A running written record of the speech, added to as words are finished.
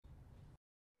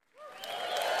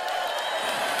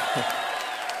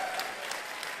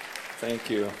Thank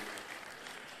you.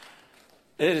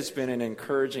 It has been an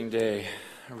encouraging day,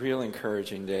 a real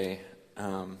encouraging day.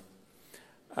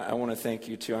 I want to thank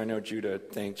you too. I know Judah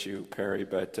thanked you, Perry,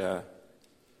 but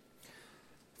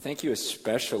thank you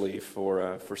especially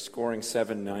for scoring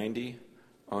 790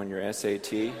 on your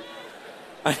SAT.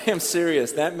 I am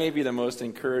serious. That may be the most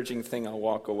encouraging thing I'll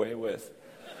walk away with.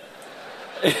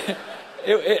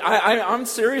 I'm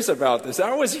serious about this.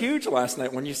 That was huge last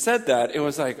night. When you said that, it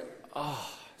was like, oh,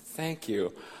 thank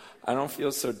you. I don't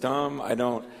feel so dumb.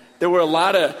 There were a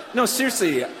lot of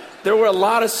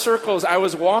circles I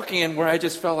was walking in where I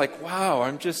just felt like, wow,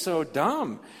 I'm just so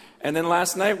dumb. And then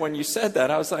last night when you said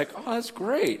that, I was like, oh, that's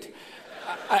great.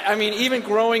 I mean, even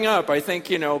growing up, I think,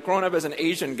 growing up as an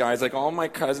Asian guy, it's like all my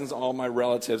cousins, all my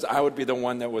relatives, I would be the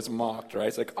one that was mocked, right?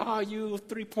 It's like, you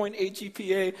 3.8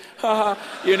 GPA, haha,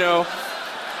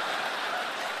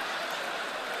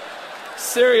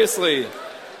 Seriously.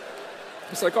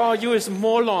 It's like, you is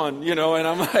moron, and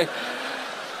I'm like,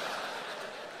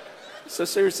 so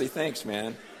seriously, thanks,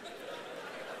 man.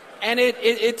 And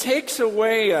it takes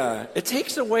away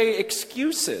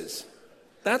excuses.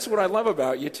 That's what I love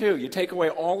about you too. You take away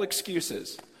all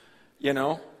excuses.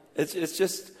 It's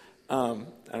just. I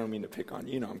don't mean to pick on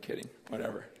you. I'm kidding.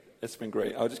 Whatever. It's been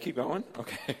great. I'll just keep going.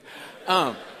 Okay.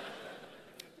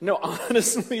 No,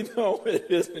 honestly, though, it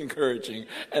is encouraging,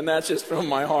 and that's just from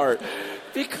my heart,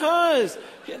 because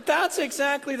that's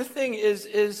exactly the thing.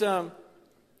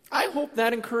 I hope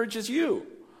that encourages you,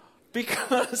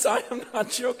 because I am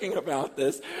not joking about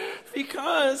this,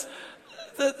 because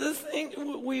the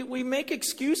thing, we make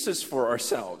excuses for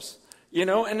ourselves,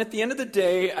 and at the end of the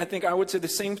day, I think I would say the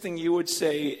same thing you would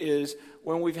say is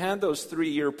when we've had those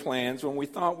 3-year plans, when we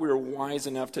thought we were wise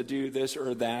enough to do this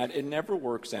or that, it never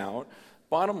works out.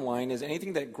 Bottom line is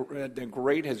anything that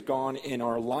great has gone in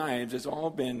our lives has all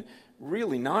been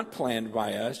really not planned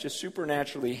by us, just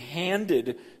supernaturally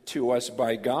handed to us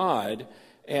by God.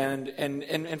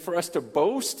 And for us to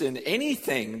boast in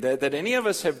anything that any of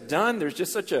us have done, there's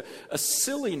just such a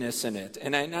silliness in it.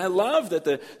 And I love that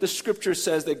the scripture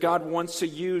says that God wants to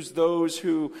use those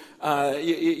who,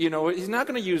 He's not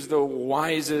going to use the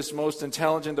wisest, most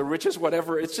intelligent, the richest,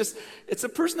 whatever. It's a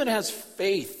person that has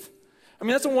faith. I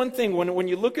mean, that's the one thing, when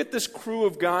you look at this crew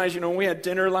of guys, we had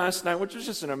dinner last night, which was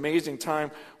just an amazing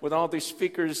time with all these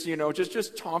speakers,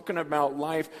 just talking about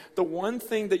life. The one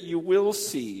thing that you will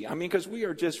see, because we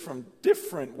are just from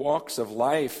different walks of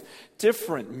life,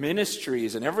 different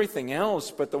ministries and everything else,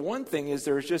 but the one thing is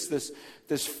there's just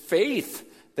this faith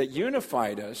that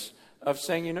unified us. Of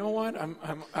saying, you know what,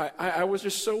 I was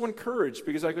just so encouraged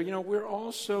because I go, we're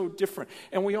all so different.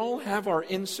 And we all have our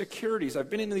insecurities. I've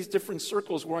been in these different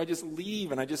circles where I just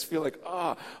leave and I just feel like,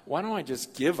 why don't I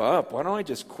just give up? Why don't I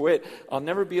just quit? I'll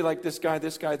never be like this guy,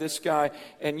 this guy, this guy.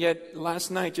 And yet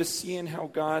last night, just seeing how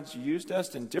God's used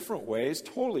us in different ways,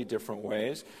 totally different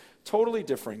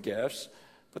gifts.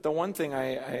 But the one thing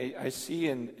I see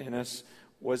in us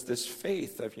was this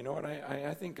faith of,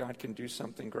 I think God can do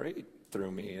something great through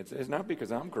me. It's not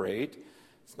because I'm great.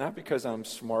 It's not because I'm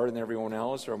smarter than everyone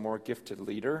else or a more gifted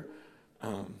leader.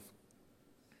 A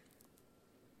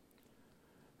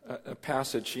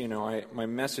passage, my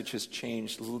message has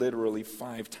changed literally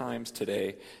 5 times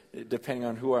today, depending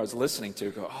on who I was listening to.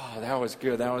 Go, that was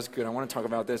good. I want to talk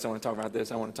about this. I want to talk about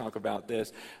this. I want to talk about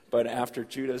this. But after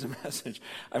Judah's message,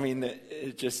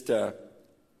 it just, at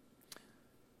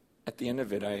the end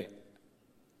of it, I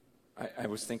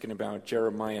was thinking about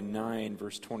Jeremiah 9,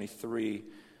 verse 23,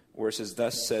 where it says,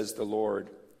 "Thus says the Lord,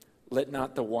 let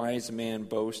not the wise man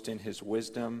boast in his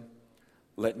wisdom,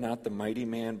 let not the mighty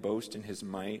man boast in his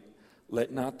might,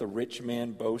 let not the rich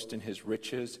man boast in his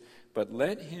riches, but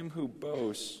let him who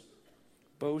boasts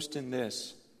boast in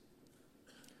this,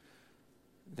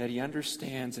 that he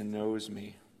understands and knows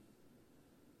me,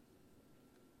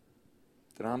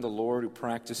 that I'm the Lord who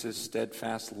practices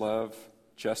steadfast love,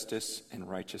 justice, and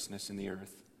righteousness in the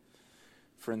earth.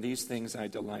 For in these things I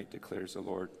delight, declares the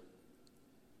Lord."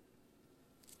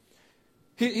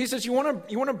 He says, you want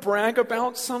to brag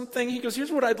about something? He goes,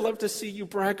 here's what I'd love to see you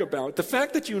brag about. The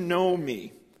fact that you know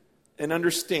me and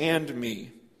understand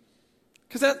me.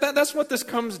 Because that's what this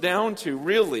comes down to,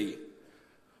 really.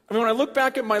 When I look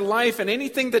back at my life and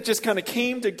anything that just kind of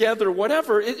came together,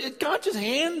 whatever, God just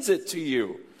hands it to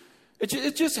you.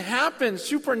 It just happens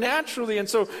supernaturally. And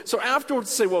so afterwards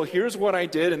say, well, here's what I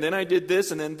did, and then I did this,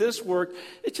 and then this worked.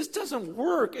 It just doesn't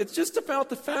work. It's just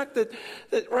about the fact that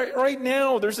right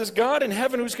now there's this God in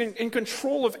heaven who's in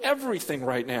control of everything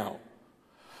right now.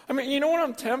 I mean, you know what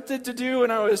I'm tempted to do?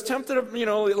 And I was tempted,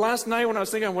 last night when I was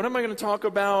thinking, what am I going to talk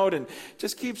about? And it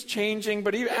just keeps changing.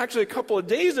 But even actually a couple of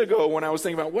days ago when I was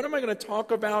thinking about what am I going to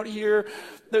talk about here,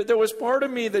 there was part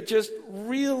of me that just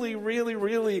really, really,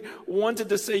 really wanted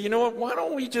to say, you know what, why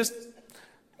don't we just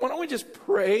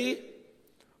pray?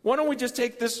 Why don't we just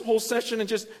take this whole session and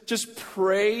just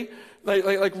pray?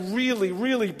 Like really,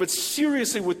 really, but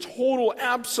seriously with total,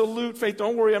 absolute faith.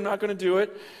 Don't worry, I'm not going to do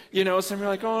it. Some are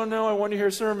like, oh no, I want to hear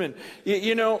a sermon.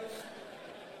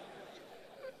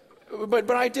 But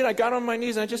I did. I got on my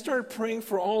knees and I just started praying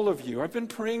for all of you. I've been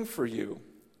praying for you.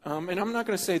 And I'm not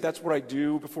going to say that's what I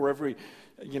do before every,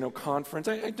 conference.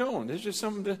 I don't. It's just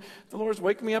something the Lord's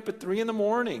waking me up at 3 a.m.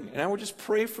 and I would just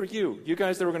pray for you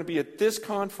guys that were going to be at this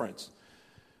conference.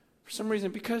 For some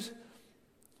reason, because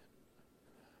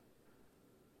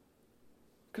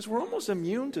we're almost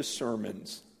immune to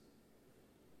sermons.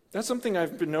 That's something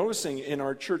I've been noticing in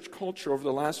our church culture over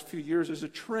the last few years as a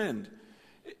trend.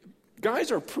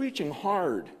 Guys are preaching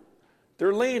hard.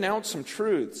 They're laying out some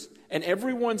truths, and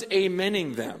everyone's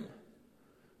amening them.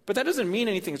 But that doesn't mean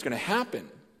anything's going to happen.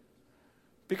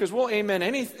 Because we'll amen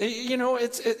anything.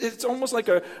 It's almost like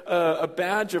a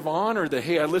badge of honor that,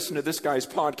 hey, I listened to this guy's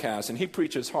podcast, and he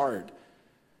preaches hard.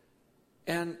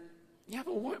 And, yeah,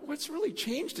 but what's really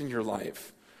changed in your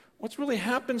life? What's really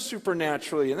happened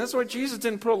supernaturally? And that's why Jesus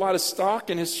didn't put a lot of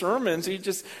stock in his sermons. He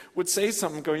just would say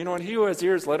something and go, you know what, he who has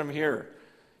ears, let him hear.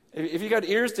 If you got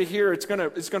ears to hear, it's gonna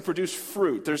produce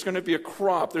fruit. There's gonna be a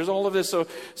crop. There's all of this. So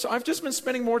I've just been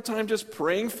spending more time just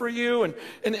praying for you. And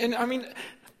I mean,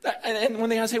 and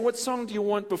when they ask, hey, what song do you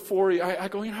want before you? I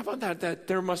go, how about that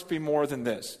there must be more than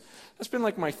this. That's been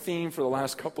like my theme for the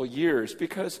last couple of years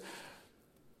because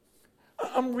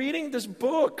I'm reading this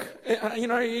book.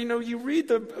 You read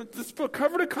this book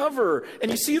cover to cover,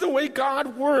 and you see the way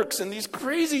God works and these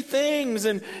crazy things,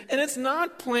 and it's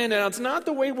not planned out. It's not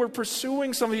the way we're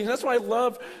pursuing something. That's why I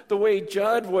love the way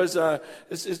Judd was.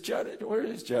 Is Judd? Where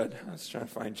is Judd? I was trying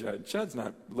to find Judd. Judd's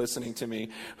not listening to me.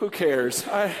 Who cares?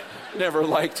 I never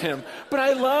liked him, but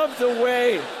I love the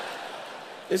way.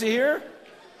 Is he here?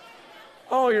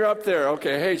 Oh, you're up there.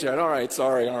 Okay. Hey, Judd. All right.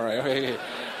 Sorry. All right. Hey.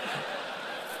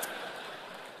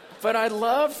 But I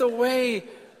love the way,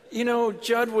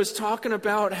 Judd was talking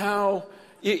about how,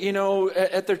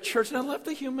 at their church, and I love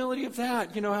the humility of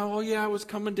that. How, I was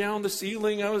coming down the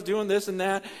ceiling, I was doing this and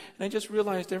that, and I just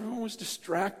realized everyone was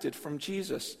distracted from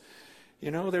Jesus. They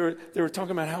were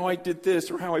talking about how I did this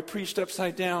or how I preached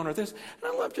upside down or this.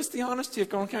 And I love just the honesty of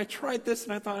going, okay, I tried this,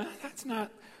 and I thought, that's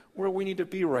not where we need to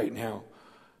be right now.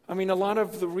 I mean, a lot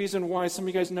of the reason why, some of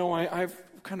you guys know, I've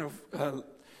kind of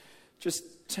just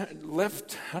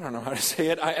left, I don't know how to say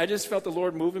it. I just felt the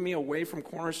Lord moving me away from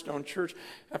Cornerstone Church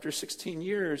after 16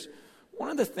 years. One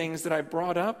of the things that I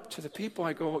brought up to the people,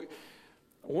 I go,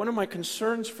 one of my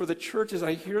concerns for the church is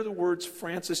I hear the words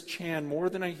Francis Chan more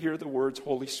than I hear the words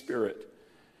Holy Spirit.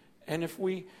 And if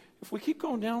we keep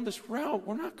going down this route,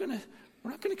 we're not going to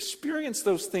experience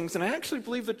those things. And I actually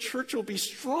believe the church will be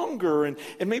stronger. And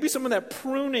maybe some of that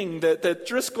pruning that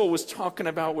Driscoll was talking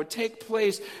about would take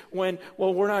place when,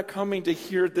 we're not coming to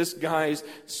hear this guy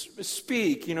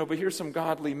speak, but here's some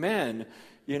godly men,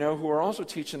 who are also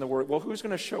teaching the word. Well, who's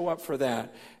going to show up for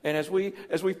that? And as we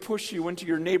push you into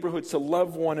your neighborhoods to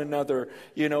love one another,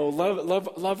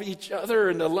 love each other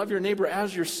and to love your neighbor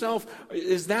as yourself,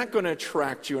 is that going to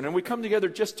attract you? And then we come together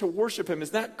just to worship him.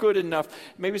 Is that good enough?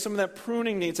 Maybe some of that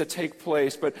pruning needs to take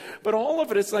place. But all of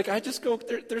it, it's like, I just go,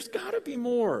 there's got to be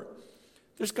more.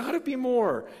 There's got to be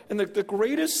more. And the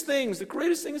greatest things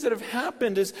that have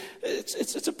happened is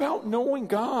it's about knowing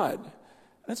God.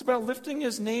 And it's about lifting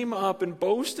his name up and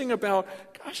boasting about,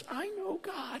 gosh, I know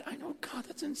God.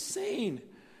 That's insane.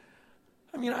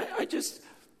 I mean, I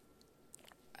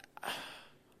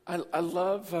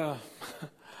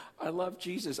love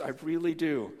Jesus. I really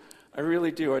do. I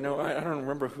know, I don't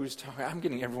remember who's talking. I'm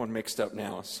getting everyone mixed up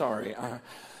now. Sorry.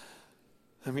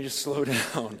 Let me just slow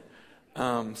down.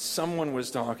 Someone was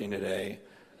talking today.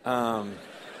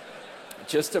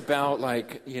 Just about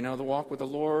the walk with the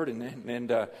Lord and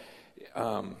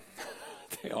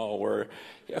they all were.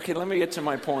 Okay, let me get to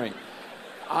my point.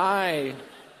 I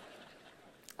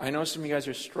know some of you guys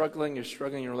are struggling. You're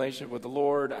struggling in your relationship with the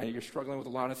Lord. You're struggling with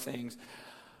a lot of things.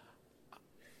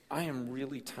 I am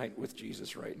really tight with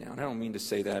Jesus right now. And I don't mean to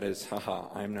say that as,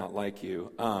 I'm not like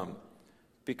you.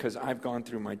 Because I've gone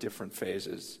through my different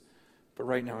phases. But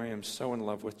right now I am so in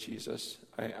love with Jesus.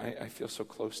 I feel so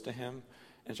close to him.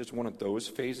 And it's just one of those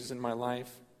phases in my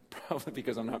life. Probably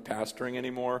because I'm not pastoring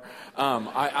anymore.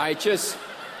 I just,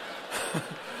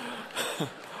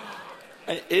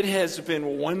 it has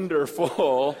been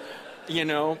wonderful,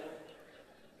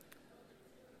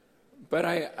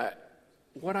 But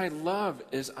what I love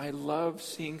is I love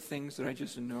seeing things that I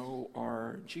just know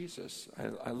are Jesus.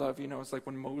 I love, it's like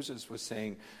when Moses was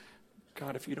saying,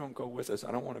 God, if you don't go with us,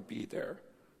 I don't want to be there.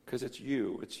 Because it's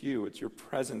you. It's your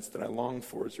presence that I long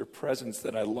for. It's your presence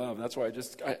that I love. That's why I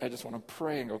just want to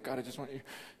pray and go, God, I just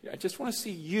want to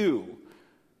see you.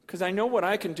 Because I know what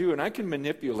I can do, and I can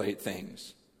manipulate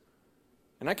things.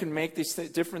 And I can make these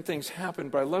different things happen,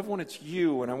 but I love when it's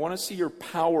you, and I want to see your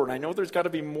power. And I know there's got to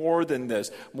be more than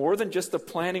this, more than just the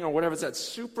planning or whatever. It's that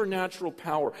supernatural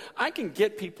power. I can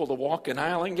get people to walk an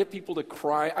aisle. I can get people to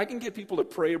cry. I can get people to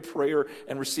pray a prayer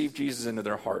and receive Jesus into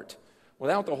their heart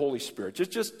without the Holy Spirit,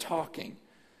 just talking.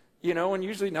 And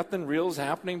usually nothing real is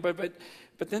happening, but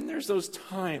then there's those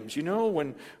times,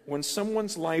 when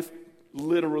someone's life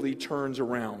literally turns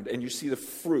around and you see the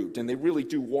fruit and they really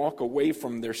do walk away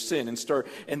from their sin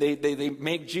and they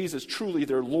make Jesus truly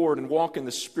their Lord and walk in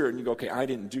the Spirit, and you go, okay, I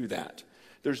didn't do that.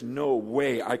 There's no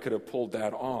way I could have pulled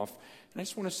that off. And I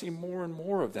just want to see more and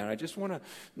more of that. I just want to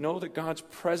know that God's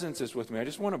presence is with me. I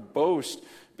just want to boast,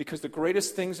 because the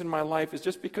greatest things in my life is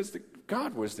just because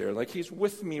God was there. Like He's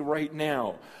with me right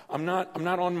now. I'm not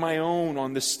on my own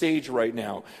on this stage right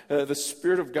now. The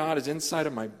Spirit of God is inside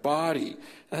of my body.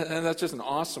 And that's just an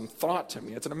awesome thought to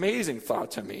me. It's an amazing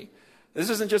thought to me. This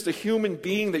isn't just a human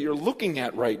being that you're looking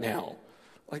at right now.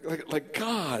 Like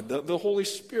God, the Holy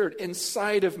Spirit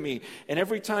inside of me. And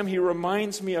every time He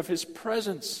reminds me of His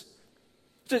presence.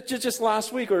 Just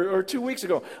last week or 2 weeks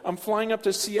ago, I'm flying up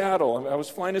to Seattle. I was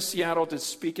flying to Seattle to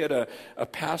speak at a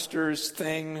pastor's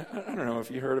thing. I don't know if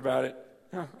you heard about it.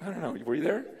 No, I don't know. Were you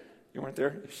there? You weren't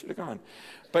there? You should have gone.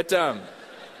 But I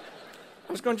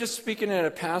was going just speaking at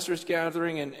a pastor's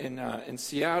gathering in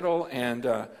Seattle, and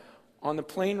on the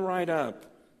plane ride up,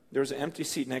 there was an empty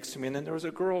seat next to me, and then there was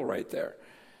a girl right there.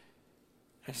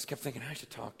 I just kept thinking, I should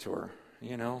talk to her.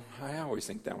 I always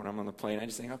think that when I'm on the plane. I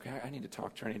just think, okay, I need to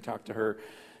talk to her. I need to talk to her.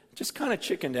 Just kind of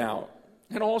chickened out.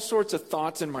 Had all sorts of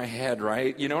thoughts in my head,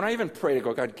 right? And I even prayed to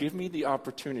go, God, give me the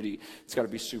opportunity. It's got to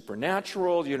be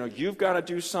supernatural. You've got to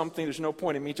do something. There's no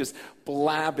point in me just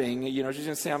blabbing. She's going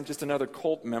to say I'm just another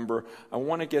cult member. I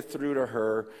want to get through to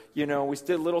her. We did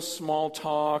a little small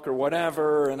talk or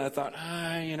whatever. And I thought,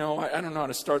 I don't know how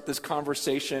to start this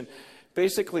conversation.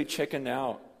 Basically chickened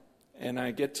out. And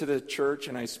I get to the church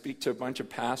and I speak to a bunch of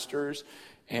pastors,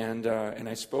 and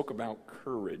I spoke about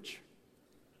courage.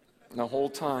 And the whole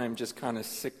time just kind of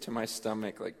sick to my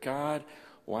stomach, like, God,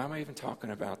 why am I even talking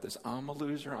about this? I'm a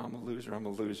loser, I'm a loser, I'm a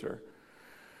loser.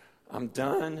 I'm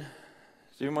done,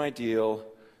 do my deal,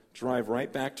 drive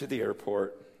right back to the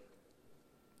airport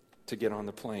to get on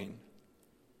the plane.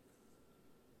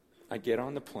 I get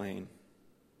on the plane.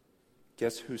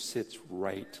 Guess who sits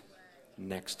right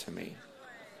next to me?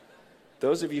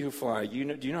 Those of you who fly, do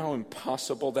you know how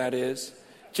impossible that is?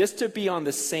 Just to be on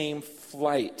the same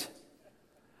flight.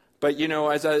 But,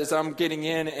 as I'm getting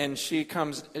in and she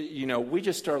comes, we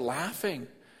just start laughing.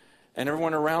 And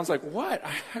everyone around's like, what?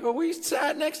 I go, we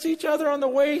sat next to each other on the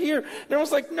way here. And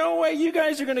everyone's like, no way, you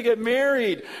guys are going to get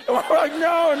married. And we're like,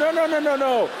 no.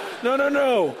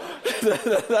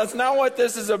 That's not what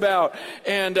this is about.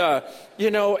 And,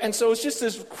 and so it's just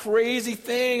this crazy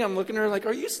thing. I'm looking at her like,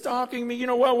 are you stalking me?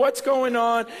 What's going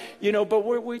on?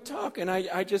 But we talk. And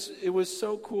it was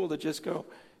so cool to just go,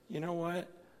 you know what?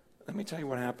 Let me tell you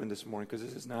what happened this morning, because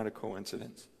this is not a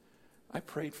coincidence. I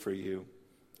prayed for you.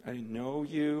 I didn't know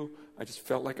you. I just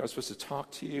felt like I was supposed to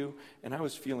talk to you. And I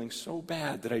was feeling so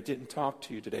bad that I didn't talk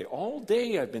to you today. All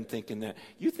day I've been thinking that.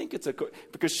 You think it's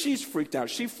because she's freaked out.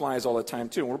 She flies all the time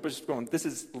too. And we're just going, this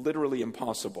is literally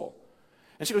impossible.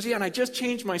 And she goes, yeah, and I just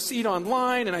changed my seat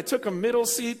online. And I took a middle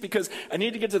seat because I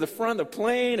need to get to the front of the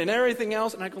plane and everything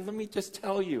else. And I go, let me just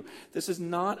tell you, this is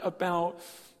not about,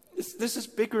 this is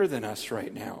bigger than us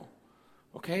right now.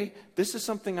 Okay? This is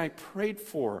something I prayed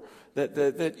for. That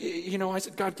I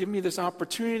said, God, give me this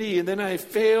opportunity. And then I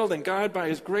failed. And God, by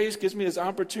His grace, gives me this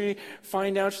opportunity.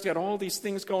 Find out she's got all these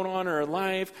things going on in her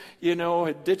life.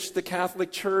 Had ditched the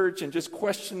Catholic Church and just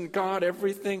questioned God,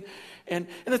 everything. And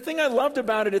the thing I loved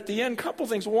about it at the end, couple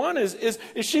things. One is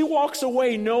she walks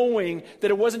away knowing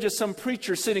that it wasn't just some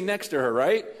preacher sitting next to her,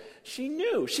 right? She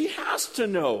knew. She has to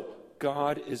know.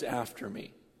 God is after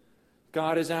me.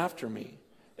 God is after me.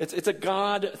 It's a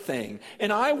God thing.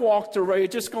 And I walked away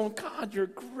just going, God, your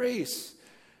grace,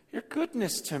 your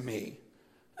goodness to me.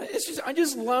 I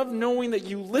just love knowing that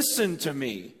you listen to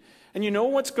me. And you know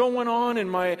what's going on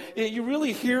you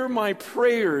really hear my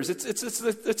prayers. It's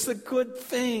the good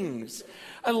things.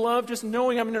 I love just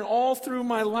knowing, all through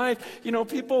my life,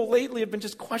 people lately have been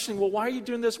just questioning, well, why are you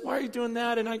doing this? Why are you doing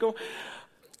that? And I go,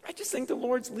 I just think the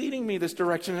Lord's leading me this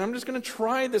direction, and I'm just going to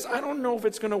try this. I don't know if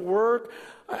it's going to work.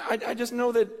 I just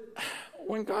know that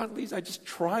when God leads, I just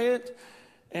try it,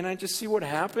 and I just see what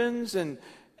happens, and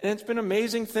it's been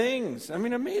amazing things. I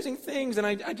mean, amazing things, and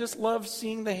I just love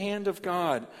seeing the hand of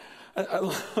God. I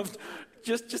loved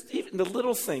just even the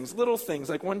little things.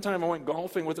 Like one time I went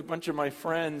golfing with a bunch of my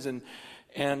friends, and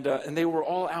they were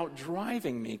all out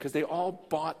driving me because they all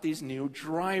bought these new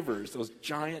drivers, those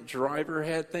giant driver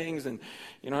head things, and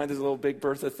I had this little Big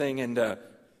Bertha thing, and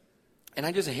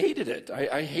I just hated it.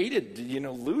 I hated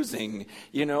losing.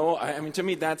 I mean, to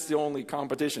me that's the only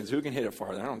competition is who can hit it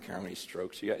farther. I don't care how many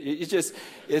strokes you got.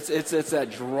 It's that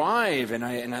drive, and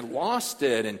I lost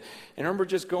it, and I remember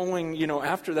just going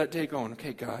after that day going,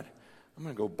 okay, God, I'm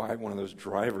going to go buy one of those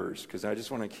drivers because I just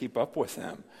want to keep up with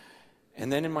them.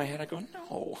 And then in my head, I go,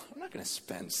 no, I'm not going to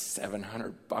spend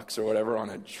 $700 or whatever on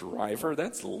a driver.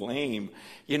 That's lame.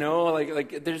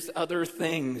 Like there's other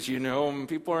things,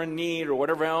 people are in need or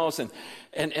whatever else. And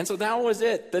so that was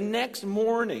it. The next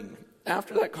morning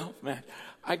after that golf match,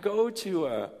 I go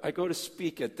to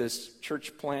speak at this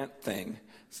church plant thing,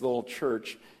 this little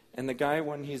church. And the guy,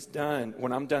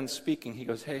 when I'm done speaking, he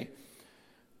goes, hey,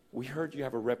 we heard you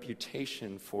have a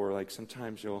reputation for like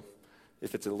sometimes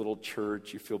if it's a little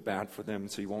church, you feel bad for them,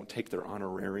 so you won't take their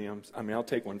honorariums. I mean, I'll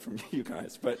take one from you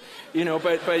guys, but he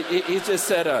just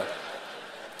said,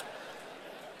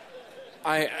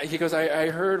 he goes, I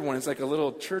heard when it's like a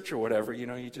little church or whatever,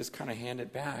 you just kind of hand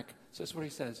it back. So that's what he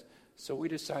says. So we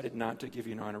decided not to give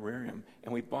you an honorarium,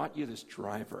 and we bought you this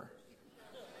driver.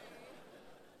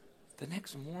 The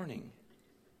next morning.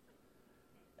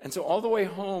 And so all the way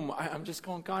home, I'm just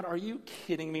going, God, are you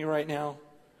kidding me right now?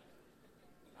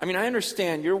 I mean, I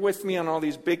understand you're with me on all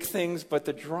these big things, but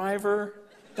the driver,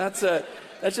 that's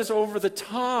just over the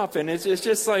top. And it's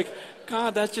just like,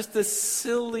 God, that's just the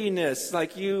silliness.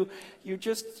 Like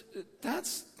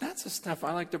that's the stuff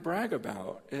I like to brag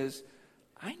about is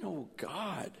I know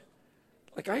God.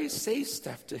 Like I say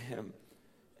stuff to him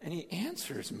and he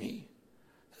answers me.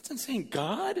 That's insane.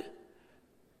 God?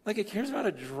 Like he cares about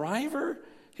a driver?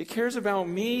 He cares about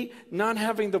me not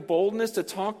having the boldness to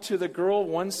talk to the girl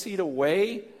one seat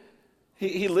away.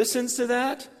 He listens to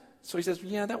that. So he says,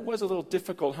 yeah, that was a little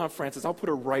difficult, huh, Francis? I'll put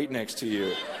her right next to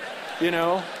you.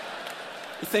 You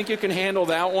think you can handle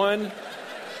that one?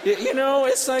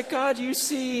 It's like, God, you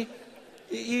see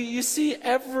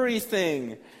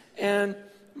everything. And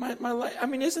my life, I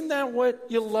mean, isn't that what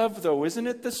you love, though? Isn't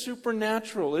it the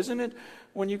supernatural? Isn't it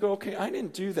when you go, okay, I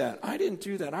didn't do that. I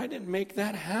didn't make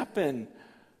that happen.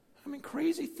 I mean,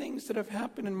 crazy things that have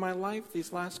happened in my life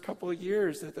these last couple of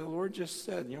years that the Lord just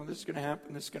said, this is going to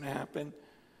happen, this is going to happen.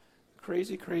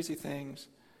 Crazy, crazy things.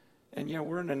 And,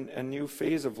 we're in a new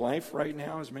phase of life right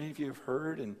now, as many of you have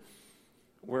heard. And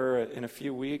we're, in a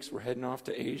few weeks, we're heading off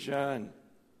to Asia. And,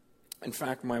 in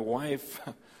fact, my wife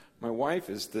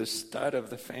is the stud of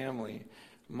the family.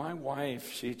 My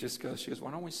wife, she goes,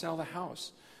 why don't we sell the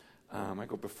house? I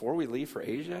go, before we leave for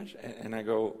Asia? And I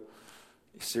go,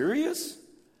 serious?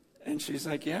 And she's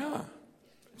like, yeah.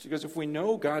 She goes, if we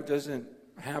know God doesn't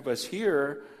have us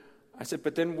here, I said,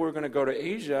 but then we're going to go to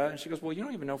Asia. And she goes, well, you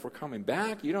don't even know if we're coming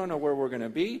back. You don't know where we're going to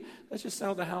be. Let's just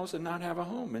sell the house and not have a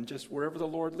home. And just wherever the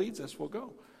Lord leads us, we'll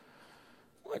go.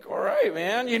 I'm like, all right,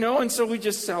 man. And so we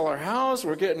just sell our house.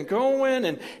 We're getting going.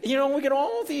 And, we get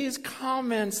all these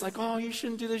comments like, oh, you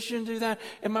shouldn't do this, you shouldn't do that.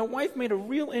 And my wife made a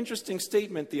real interesting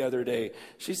statement the other day.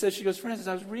 She goes, Francis,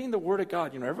 I was reading the Word of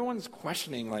God. Everyone's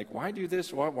questioning, like, why do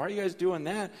this? Why are you guys doing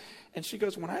that? And she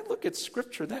goes, when I look at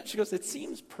Scripture, she goes, it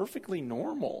seems perfectly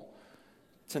normal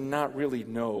to not really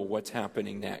know what's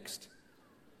happening next.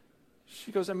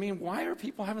 She goes, I mean, why are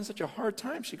people having such a hard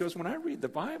time? She goes, when I read the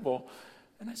Bible,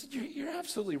 and I said, you're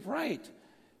absolutely right.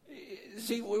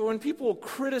 See, when people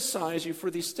criticize you for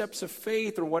these steps of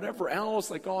faith or whatever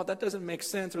else, like, oh, that doesn't make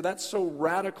sense, or that's so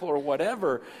radical or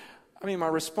whatever, I mean, my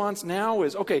response now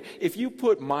is, okay, if you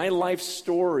put my life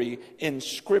story in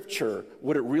Scripture,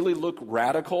 would it really look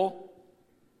radical?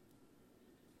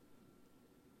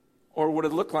 Or would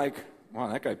it look like, wow,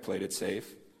 that guy played it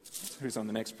safe. Who's on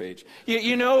the next page?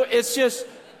 It's just,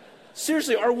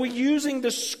 seriously, are we using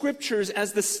the Scriptures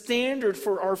as the standard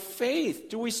for our faith?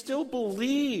 Do we still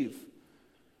believe?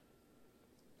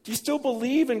 Do you still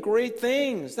believe in great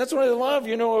things? That's what I love,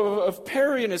 of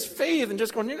Perry and his faith and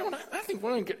just going, I think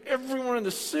we're going to get everyone in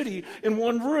the city in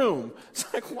one room.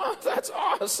 It's like, wow, that's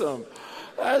awesome.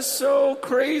 That's so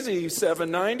crazy,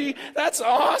 790. That's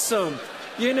awesome.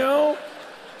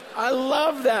 I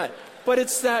love that. But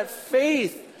it's that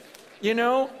faith,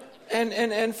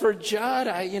 and for Judd,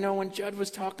 when Judd was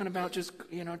talking about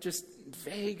just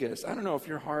Vegas, I don't know if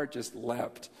your heart just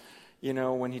leapt,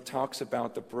 when he talks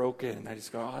about the broken, I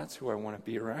just go, oh, that's who I want to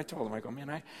be. Or I told him, I go, man,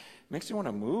 it makes me want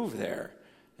to move there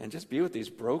and just be with these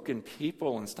broken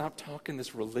people and stop talking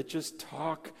this religious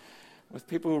talk with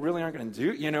people who really aren't going to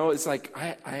do, it's like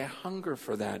I hunger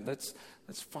for that. Let's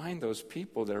find those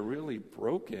people that are really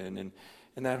broken,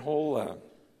 and that whole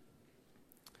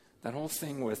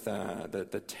thing with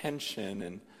the tension.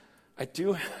 And I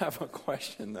do have a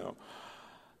question though.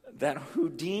 That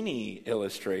Houdini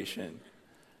illustration,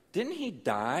 didn't he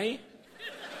die?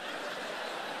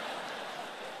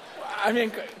 I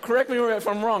mean, correct me if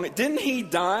I'm wrong. Didn't he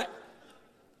die?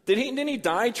 Didn't he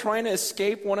die trying to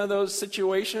escape one of those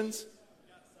situations?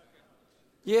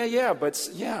 Yeah, but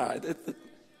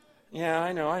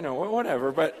I know,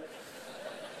 whatever. But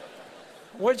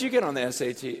what'd you get on the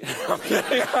SAT? I'm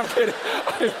kidding. I'm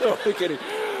totally kidding.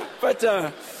 But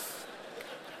let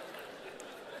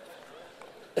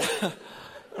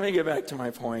me get back to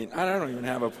my point. I don't even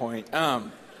have a point.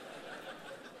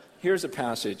 Here's a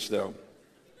passage, though.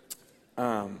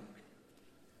 I'm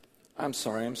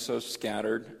sorry, I'm so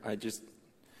scattered.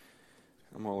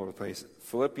 I'm all over the place.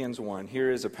 Philippians 1.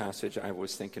 Here is a passage I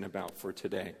was thinking about for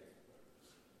today.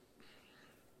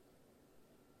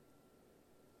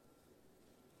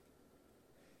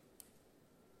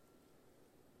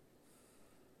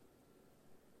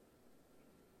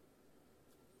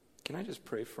 Can I just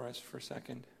pray for us for a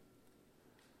second?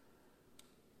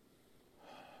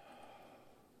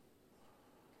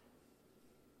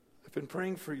 I've been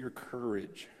praying for your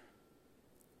courage.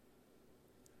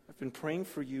 I've been praying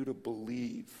for you to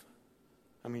believe.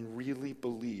 I mean, really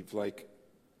believe, like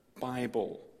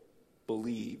Bible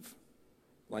believe,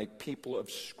 like people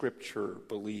of Scripture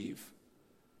believe.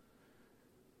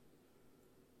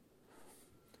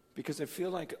 Because I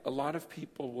feel like a lot of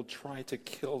people will try to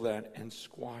kill that and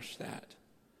squash that.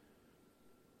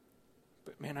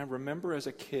 But man, I remember as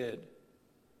a kid,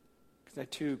 because I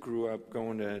too grew up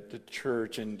going to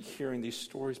church and hearing these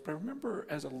stories, but I remember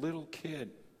as a little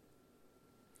kid,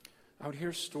 I would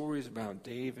hear stories about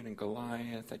David and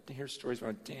Goliath. I'd hear stories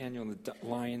about Daniel in the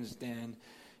lion's den.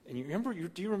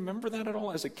 And do you remember that at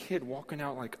all as a kid, walking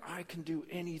out like, I can do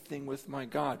anything with my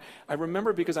God? I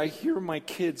remember because I hear my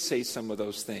kids say some of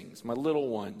those things, my little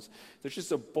ones. There's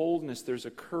just a boldness, there's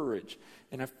a courage.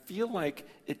 And I feel like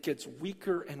it gets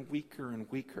weaker and weaker and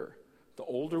weaker the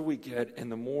older we get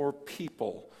and the more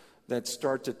people that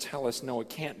start to tell us, no, it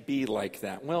can't be like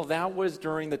that. Well, that was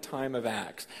during the time of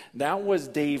Acts. That was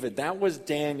David. That was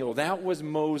Daniel. That was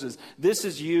Moses. This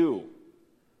is you.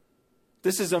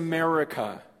 This is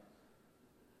America.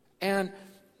 And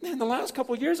in the last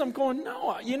couple of years, I'm going,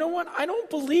 no, you know what? I don't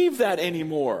believe that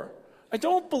anymore. I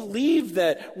don't believe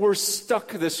that we're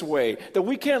stuck this way, that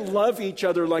we can't love each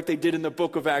other like they did in the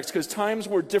book of Acts because times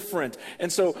were different.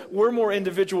 And so we're more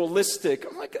individualistic.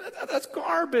 I'm like, that's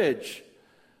garbage.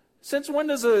 Since when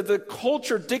does the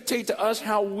culture dictate to us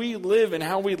how we live and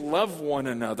how we love one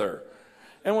another?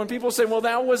 And when people say, well,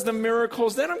 that was the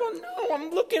miracles, then I'm going, no, I'm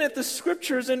looking at the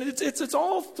scriptures and it's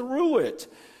all through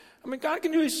it. I mean, God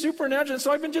can do His supernatural.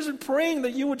 So I've been just praying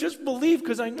that you would just believe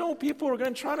because I know people are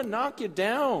going to try to knock you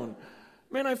down.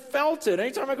 Man, I felt it.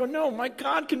 Anytime I go, no, my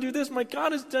God can do this. My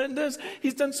God has done this.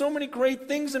 He's done so many great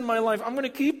things in my life. I'm going to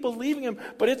keep believing Him.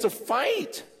 But it's a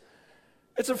fight.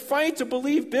 It's a fight to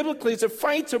believe biblically. It's a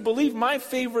fight to believe my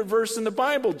favorite verse in the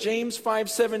Bible, James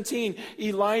 5:17.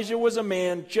 Elijah was a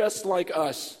man just like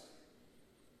us.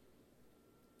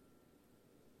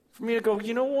 For me to go,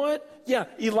 you know what? Yeah,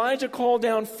 Elijah called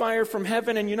down fire from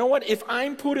heaven, and you know what? If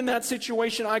I'm put in that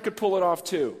situation, I could pull it off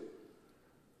too.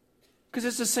 Because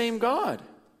it's the same God.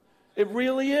 It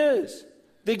really is.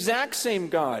 The exact same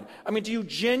God. I mean, do you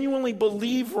genuinely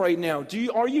believe right now?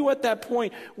 Are you at that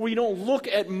point where you don't look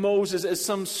at Moses as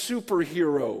some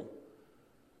superhero?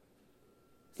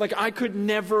 Like I could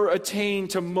never attain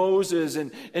to Moses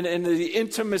and the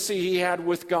intimacy he had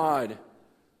with God.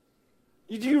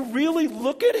 Do you really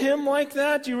look at him like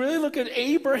that? Do you really look at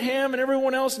Abraham and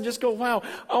everyone else and just go, wow,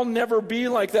 I'll never be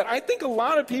like that? I think a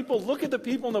lot of people look at the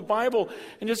people in the Bible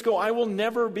and just go, I will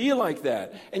never be like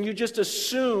that. And you just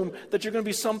assume that you're going to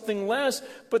be something less.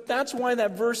 But that's why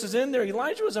that verse is in there.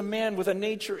 Elijah was a man with a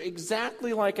nature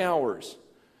exactly like ours.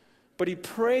 But he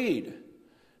prayed.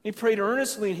 He prayed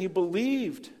earnestly and he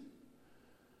believed.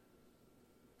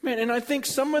 Man, and I think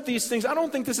some of these things, I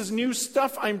don't think this is new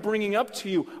stuff I'm bringing up to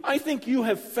you. I think you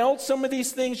have felt some of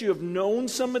these things. You have known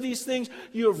some of these things.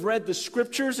 You have read the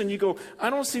scriptures and you go, I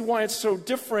don't see why it's so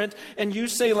different. And you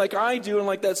say like I do, and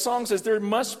like that song says, there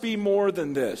must be more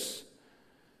than this.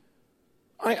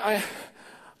 I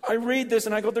read this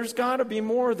and I go, there's got to be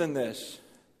more than this.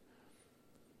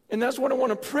 And that's what I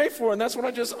want to pray for, and that's what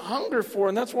I just hunger for,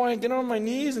 and that's why I get on my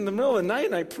knees in the middle of the night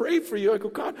and I pray for you. I go,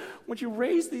 God, would you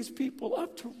raise these people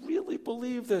up to really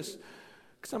believe this?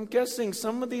 Because I'm guessing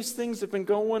some of these things have been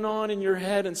going on in your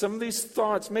head, and some of these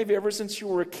thoughts, maybe ever since you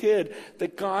were a kid,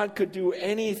 that God could do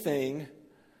anything,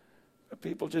 but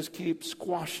people just keep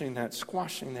squashing that.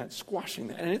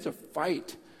 And it's a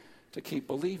fight to keep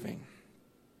believing.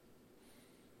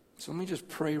 So let me just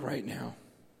pray right now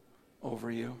over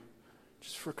you,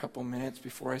 just for a couple minutes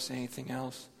before I say anything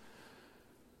else.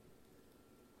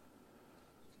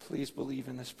 Please believe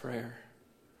in this prayer.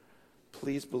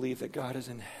 Please believe that God is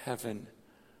in heaven,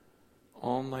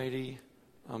 almighty,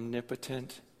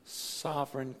 omnipotent,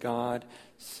 sovereign God,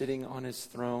 sitting on his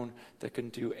throne that can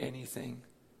do anything.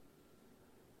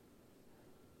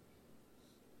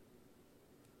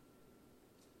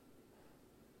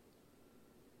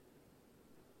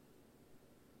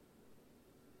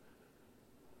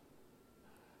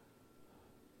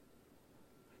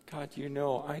 God, you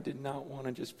know I did not want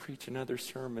to just preach another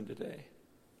sermon today.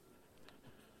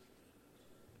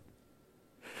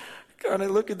 God, I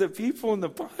look at the people in the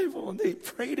Bible and they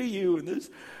pray to you and this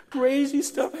crazy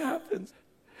stuff happens.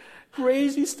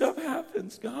 Crazy stuff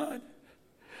happens, God.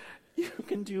 You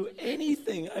can do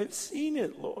anything. I've seen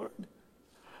it, Lord.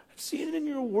 I've seen it in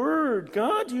your word.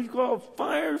 God, you call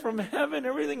fire from heaven,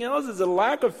 everything else. Is it a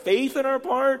lack of faith in our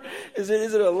part? Is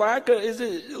it a lack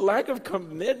of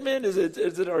commitment? Is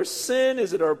it our sin?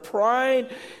 Is it our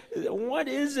pride? What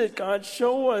is it, God?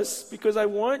 Show us, because I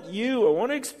want you. I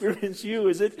want to experience you.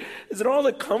 Is it all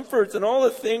the comforts and all the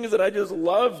things that I just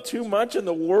love too much in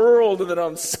the world, and that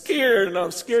I'm scared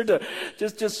to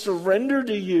just surrender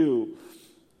to you?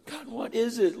 God, what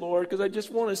is it, Lord? Because I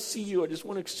just want to see you. I just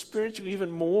want to experience you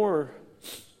even more.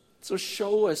 So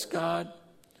show us, God.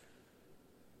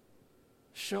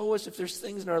 Show us if there's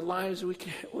things in our lives we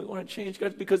want to change,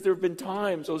 God, because there have been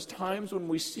times, those times when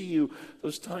we see you,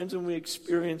 those times when we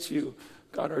experience you,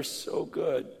 God, are so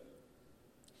good.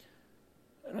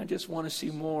 And I just want to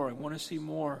see more. I want to see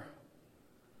more.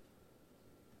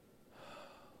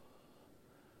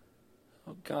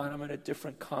 Oh, God, I'm at a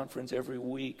different conference every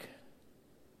week.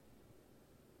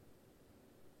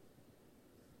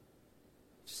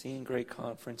 Seen great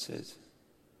conferences.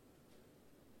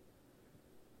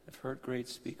 I've heard great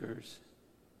speakers.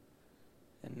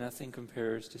 And nothing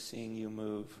compares to seeing you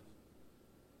move.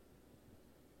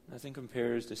 Nothing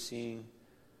compares to seeing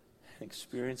and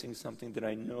experiencing something that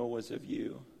I know was of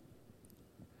you.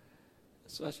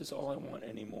 So that's just all I want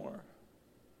anymore.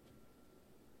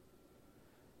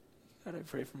 God, I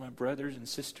pray for my brothers and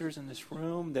sisters in this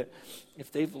room that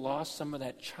if they've lost some of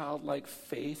that childlike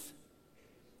faith,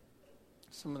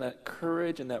 some of that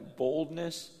courage and that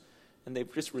boldness, and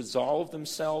they've just resolved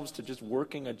themselves to just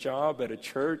working a job at a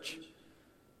church,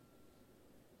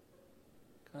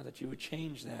 God, that you would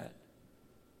change that.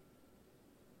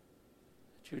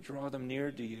 That you would draw them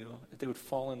near to you, that they would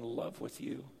fall in love with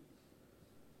you.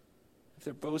 If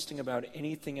they're boasting about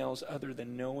anything else other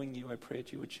than knowing you, I pray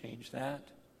that you would change that.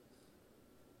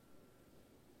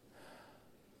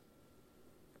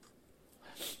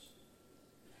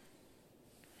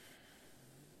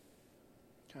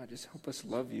 God, just help us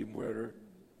love you more.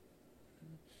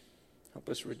 Help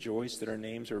us rejoice that our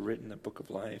names are written in the book of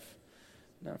life,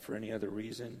 not for any other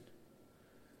reason.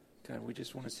 God, we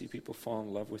just want to see people fall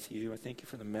in love with you. I thank you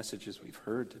for the messages we've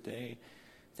heard today.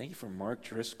 Thank you for Mark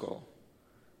Driscoll.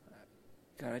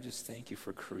 God, I just thank you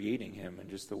for creating him and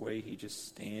just the way he just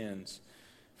stands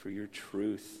for your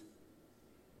truth.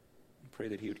 I pray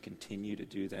that he would continue to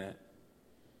do that.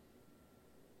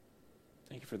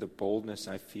 Thank you for the boldness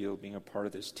I feel being a part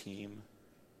of this team.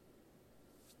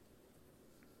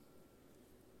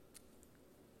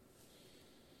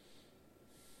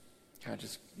 God,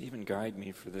 just even guide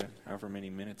me for the however many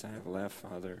minutes I have left,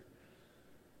 Father.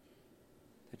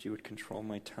 That you would control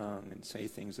my tongue and say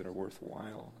things that are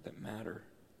worthwhile, that matter.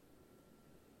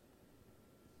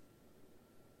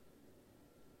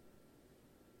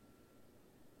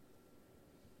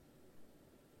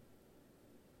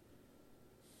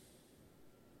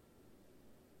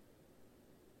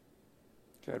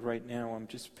 God, right now I'm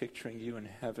just picturing you in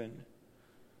heaven,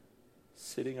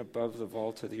 sitting above the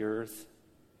vault of the earth,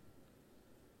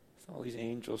 with all these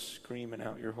angels screaming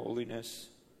out your holiness.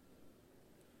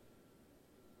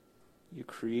 You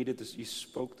created this, you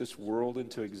spoke this world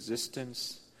into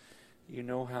existence. You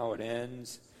know how it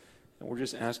ends. And we're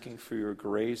just asking for your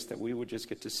grace that we would just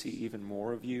get to see even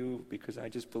more of you, because I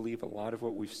just believe a lot of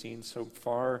what we've seen so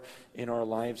far in our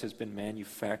lives has been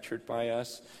manufactured by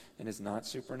us and is not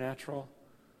supernatural.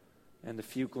 And the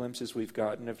few glimpses we've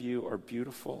gotten of you are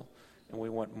beautiful, and we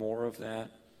want more of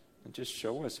that. And just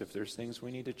show us if there's things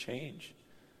we need to change.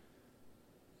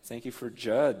 Thank you for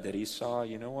Judd, that he saw,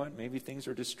 you know what, maybe things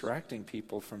are distracting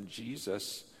people from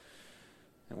Jesus,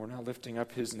 and we're not lifting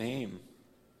up his name.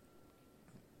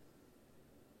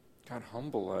 God,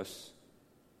 humble us.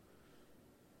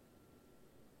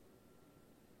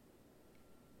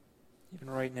 Even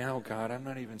right now, God, I'm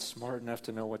not even smart enough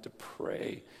to know what to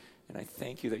pray. And I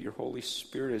thank you that your Holy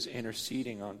Spirit is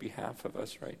interceding on behalf of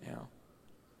us right now.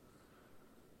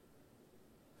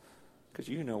 Because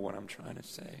you know what I'm trying to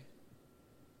say.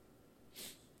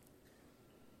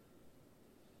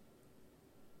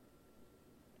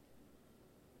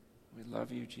 We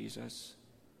love you, Jesus.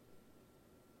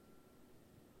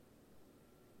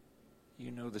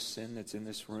 You know the sin that's in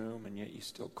this room, and yet you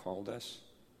still called us.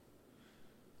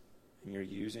 And you're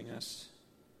using us.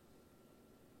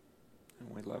 And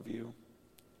we love you.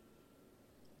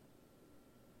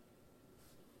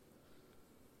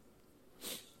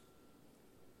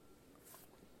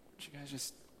 Would you guys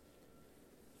just...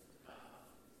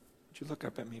 would you look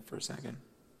up at me for a second?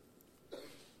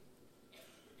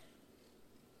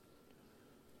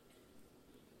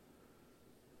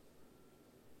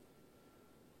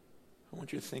 I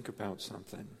want you to think about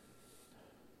something.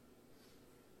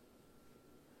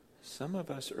 Some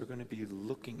of us are going to be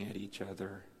looking at each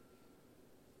other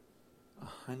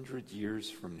 100 years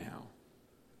from now.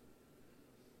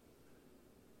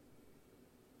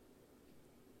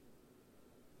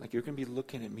 Like you're going to be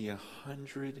looking at me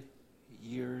 100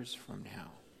 years from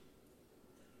now.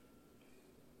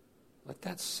 Let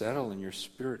that settle in your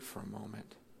spirit for a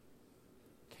moment.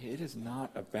 Okay, it is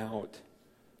not about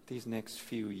these next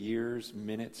few years,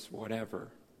 minutes, whatever.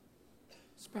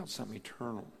 It's about something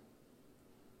eternal.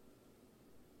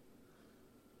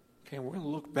 Okay, we're going to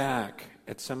look back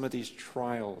at some of these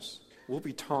trials. We'll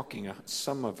be talking,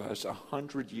 some of us,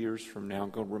 100 years from now,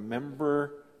 and go,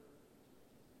 remember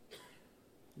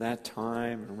that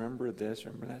time, remember this,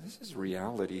 remember that. This is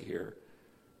reality here.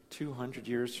 200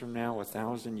 years from now,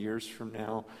 1,000 years from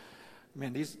now.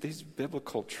 Man, these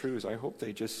biblical truths, I hope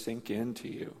they just sink into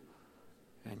you.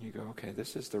 And you go, okay,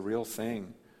 this is the real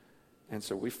thing. And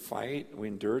so we fight, we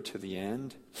endure to the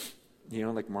end. You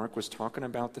know, like Mark was talking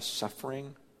about, the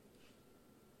suffering.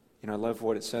 You know, I love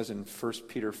what it says in 1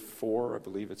 Peter 4, I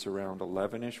believe it's around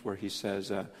 11-ish, where he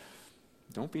says,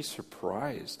 don't be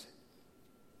surprised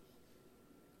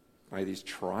by these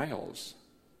trials.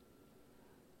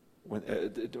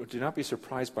 Do not be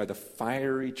surprised by the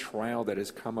fiery trial that has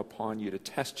come upon you to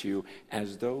test you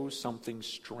as though something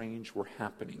strange were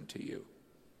happening to you.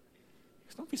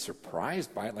 Don't be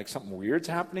surprised by it like something weird's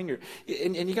happening.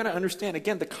 And you got to understand,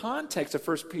 again, the context of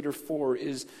 1 Peter 4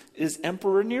 is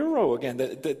Emperor Nero again.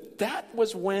 That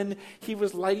was when he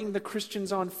was lighting the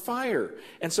Christians on fire.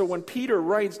 And so when Peter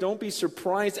writes, don't be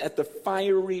surprised at the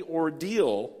fiery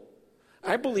ordeal,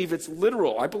 I believe it's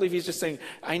literal. I believe he's just saying,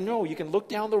 I know you can look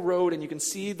down the road and you can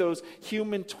see those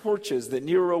human torches that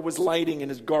Nero was lighting in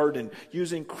his garden,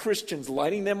 using Christians,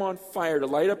 lighting them on fire to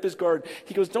light up his garden.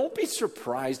 He goes, don't be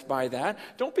surprised by that.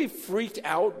 Don't be freaked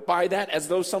out by that as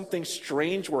though something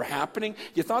strange were happening.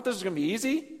 You thought this was going to be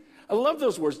easy? I love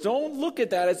those words. Don't look at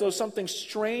that as though something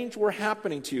strange were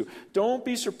happening to you. Don't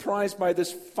be surprised by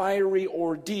this fiery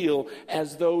ordeal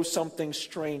as though something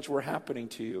strange were happening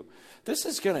to you. This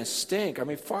is going to stink. I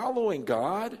mean, following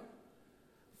God,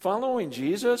 following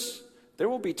Jesus, there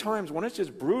will be times when it's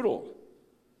just brutal.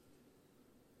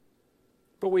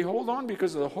 But we hold on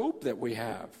because of the hope that we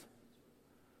have.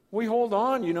 We hold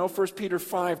on, 1 Peter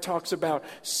 5 talks about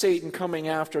Satan coming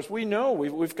after us. We know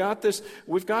we've got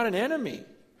an enemy.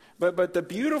 But the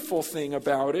beautiful thing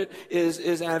about it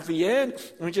is at the end,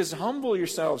 just humble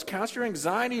yourselves. Cast your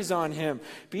anxieties on him.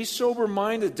 Be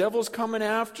sober-minded. The devil's coming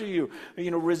after you.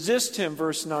 Resist him,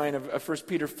 verse 9 of 1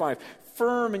 Peter 5.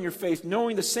 Firm in your faith,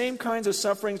 knowing the same kinds of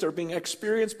sufferings are being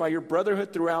experienced by your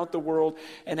brotherhood throughout the world.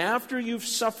 And after you've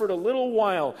suffered a little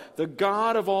while, the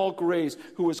God of all grace,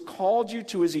 who has called you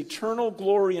to his eternal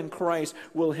glory in Christ,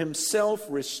 will himself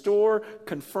restore,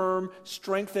 confirm,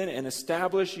 strengthen, and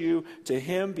establish you. To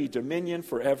him be dominion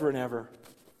forever and ever.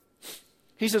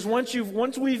 He says, once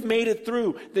we've made it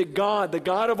through, that God, the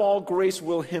God of all grace,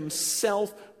 will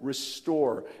himself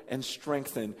restore and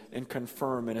strengthen and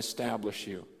confirm and establish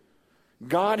you.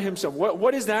 God himself.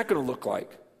 What is that going to look like?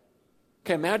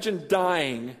 Okay, imagine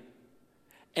dying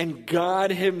and God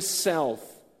himself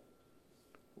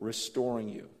restoring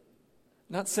you.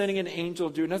 Not sending an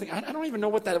angel to do nothing. I don't even know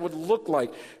what that would look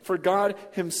like for God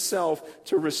himself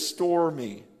to restore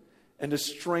me and to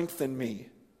strengthen me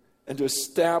and to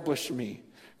establish me.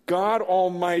 God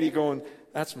Almighty going,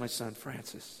 that's my son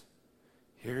Francis.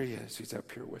 Here he is. He's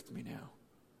up here with me now.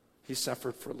 He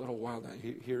suffered for a little while. Now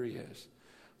here he is.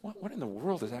 What in the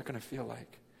world is that going to feel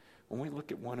like when we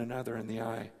look at one another in the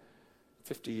eye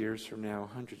 50 years from now,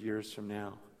 100 years from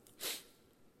now?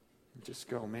 And just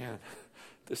go, man,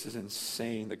 this is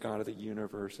insane. The God of the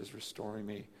universe is restoring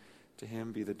me. To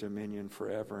him be the dominion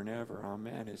forever and ever.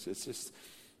 Amen. It's just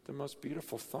the most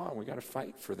beautiful thought. We got to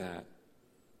fight for that.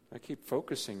 I keep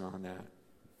focusing on that.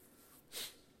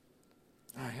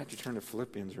 I had to turn to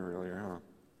Philippians earlier, huh?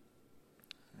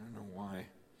 I don't know why.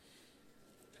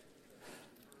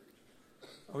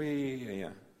 Oh, yeah.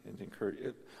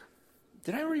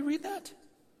 Did I already read that?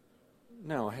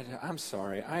 No, I'm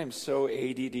sorry. I am so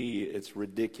ADD, it's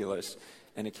ridiculous,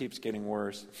 and it keeps getting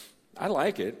worse. I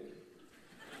like it.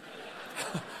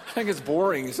 I think it's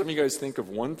boring. Some of you guys think of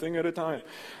one thing at a time.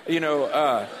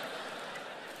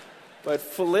 But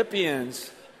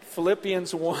Philippians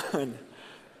 1.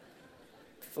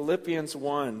 Philippians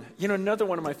 1. Another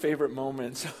one of my favorite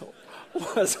moments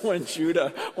was when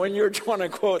you're trying to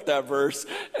quote that verse,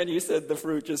 and you said the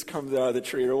fruit just comes out of the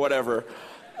tree or whatever.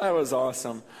 That was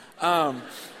awesome.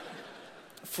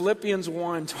 Philippians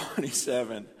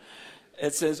 1:27.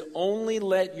 It says, only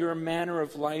let your manner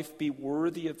of life be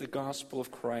worthy of the gospel of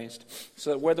Christ,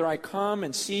 so that whether I come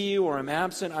and see you or am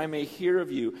absent, I may hear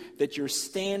of you, that you're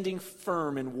standing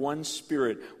firm in one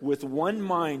spirit, with one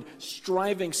mind,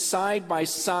 striving side by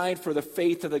side for the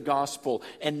faith of the gospel,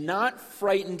 and not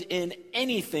frightened in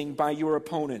anything by your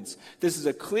opponents. This is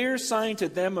a clear sign to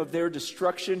them of their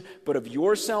destruction, but of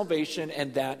your salvation,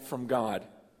 and that from God.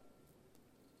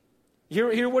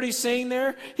 Hear what he's saying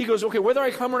there? He goes, okay, whether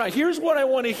I come or not, here's what I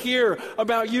want to hear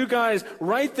about you guys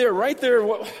right there,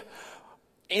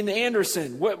 in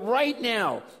Anderson. Right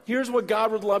now, here's what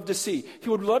God would love to see. He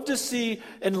would love to see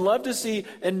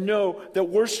and know that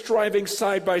we're striving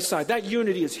side by side. That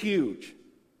unity is huge.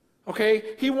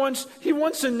 Okay? He wants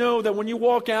to know that when you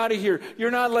walk out of here,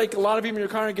 you're not like a lot of people in your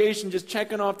congregation just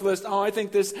checking off the list. Oh, I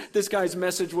think this guy's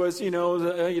message was,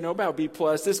 about B+.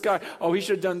 This guy, he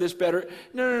should have done this better.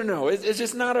 No. It's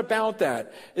just not about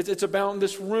that. It's about in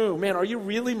this room. Man, are you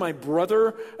really my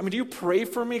brother? I mean, do you pray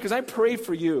for me? Because I pray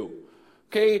for you.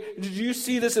 Okay, did you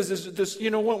see this as this?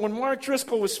 When Mark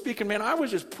Driscoll was speaking, man, I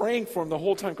was just praying for him the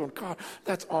whole time, going, God,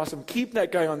 that's awesome. Keep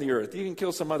that guy on the earth. You can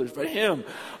kill some others, but him,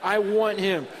 I want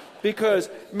him. Because,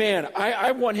 man,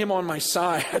 I want him on my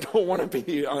side. I don't want to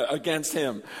be against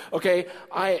him. Okay?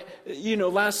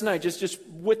 Last night, just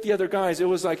with the other guys, it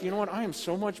was like, I am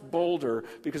so much bolder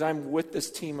because I'm with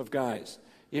this team of guys.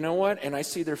 You know what? And I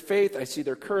see their faith, I see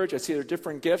their courage, I see their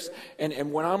different gifts.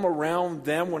 And when I'm around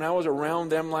them, when I was around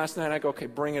them last night, I go, okay,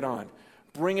 bring it on.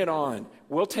 Bring it on.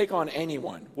 We'll take on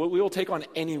anyone. We will take on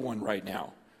anyone right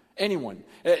now. Anyone.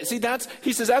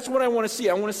 He says, that's what I want to see.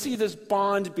 I want to see this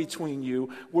bond between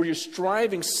you where you're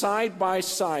striving side by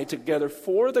side together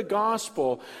for the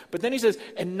gospel. But then he says,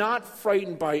 and not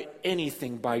frightened by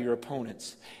anything by your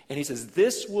opponents. And he says,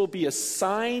 this will be a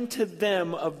sign to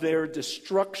them of their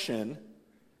destruction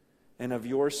and of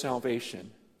your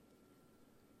salvation.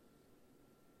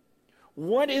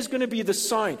 What is going to be the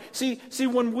sign? See,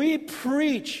 when we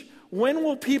preach, when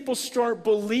will people start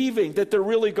believing that they're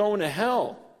really going to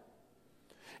hell?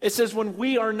 It says when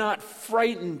we are not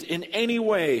frightened in any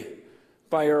way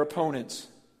by our opponents.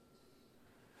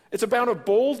 It's about a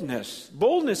boldness.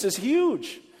 Boldness is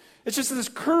huge. It's just this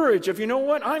courage of,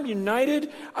 I'm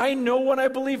united. I know what I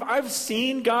believe. I've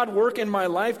seen God work in my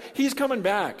life. He's coming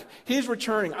back. He's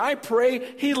returning. I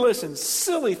pray. He listens.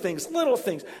 Silly things, little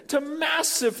things, to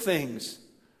massive things,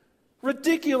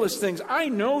 ridiculous things. I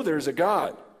know there's a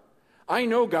God. I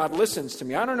know God listens to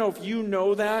me. I don't know if you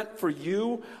know that for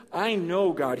you. I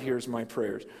know God hears my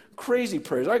prayers. Crazy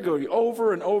prayers. I go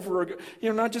over and over again.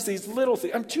 Not just these little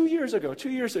things. 2 years ago.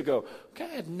 Okay, I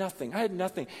had nothing.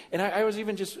 And I was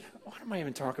even just, what am I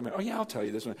even talking about? Oh, yeah, I'll tell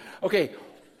you this one. Okay.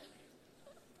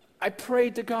 I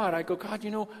prayed to God. I go, God,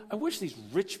 I wish these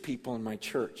rich people in my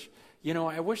church,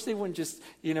 I wish they wouldn't just,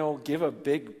 give a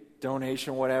big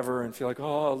donation, whatever, and feel like,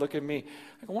 oh, look at me.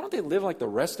 I go, why don't they live like the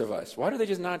rest of us? Why do they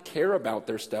just not care about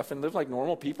their stuff and live like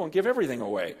normal people and give everything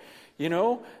away?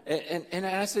 And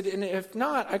I said, and if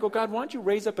not, I go, God, why don't you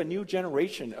raise up a new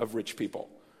generation of rich people?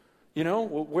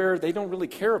 Where they don't really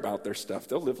care about their stuff.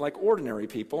 They'll live like ordinary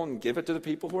people and give it to the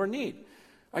people who are in need.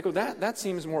 I go, that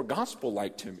seems more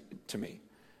gospel-like to me.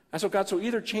 I said, God, so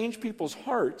either change people's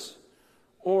hearts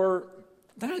or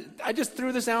I just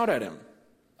threw this out at him.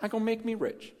 I go, make me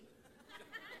rich.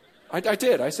 I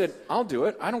did. I said, I'll do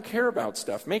it. I don't care about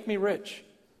stuff. Make me rich.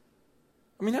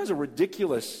 I mean, that was a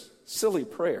ridiculous, silly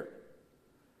prayer.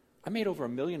 I made over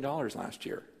 $1 million last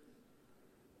year.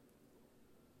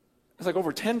 It's like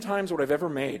over 10 times what I've ever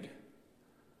made.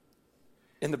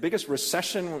 in the biggest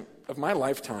recession of my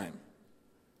lifetime.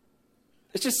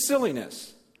 It's just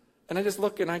silliness. And I just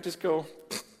look and I just go,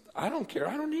 I don't care.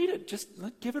 I don't need it. Just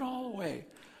give it all away.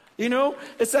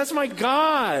 That's my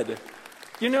God.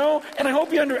 And I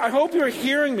hope you're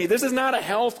hearing me. This is not a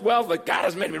health, wealth, like God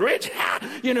has made me rich.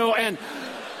 And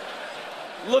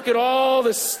look at all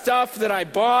the stuff that I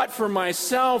bought for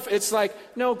myself. It's like,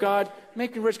 no, God,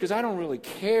 make me rich because I don't really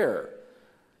care.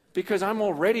 Because I'm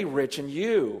already rich in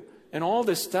you. And all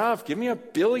this stuff, give me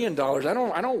 $1 billion. I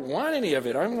don't want any of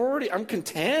it. I'm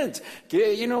content.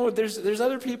 There's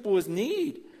other people with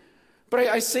need. But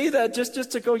I say that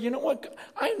just to go, you know what?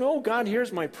 I know God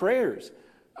hears my prayers.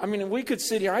 I mean, we could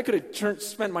sit here. I could have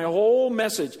spent my whole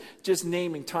message just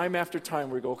naming time after time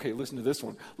where we go, okay, listen to this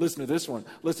one, listen to this one,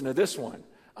 listen to this one.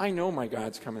 I know my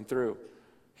God's coming through.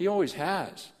 He always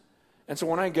has. And so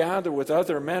when I gather with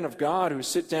other men of God who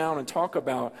sit down and talk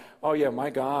about, oh yeah, my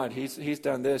God, he's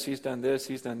done this, he's done this,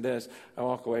 he's done this, I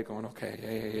walk away going,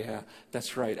 okay, yeah,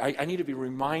 that's right. I need to be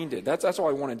reminded. That's all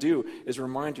I want to do is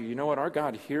remind you, you know what, our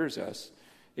God hears us.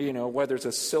 Whether it's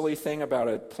a silly thing about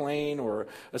a plane or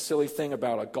a silly thing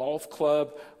about a golf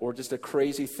club or just a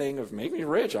crazy thing of make me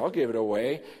rich, I'll give it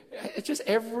away. It's just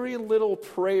every little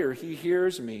prayer he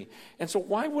hears me. And so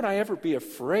why would I ever be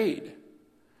afraid?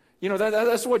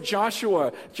 That's what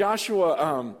Joshua,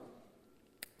 I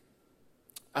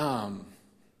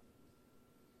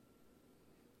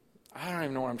don't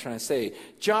even know what I'm trying to say.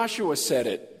 Joshua said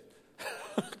it.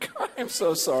 God, I'm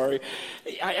so sorry.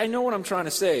 I know what I'm trying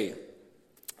to say.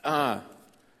 Is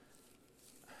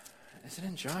it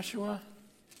in Joshua?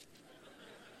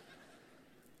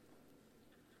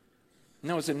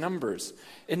 No, it's in Numbers.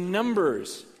 In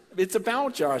Numbers. It's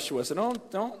about Joshua, so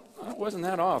don't it wasn't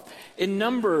that off. In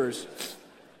Numbers,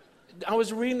 I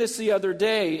was reading this the other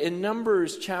day, in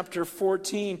Numbers chapter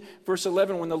 14, verse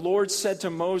 11, when the Lord said to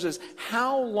Moses,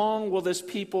 how long will this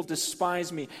people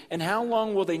despise me, and how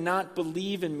long will they not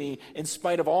believe in me in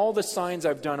spite of all the signs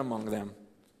I've done among them?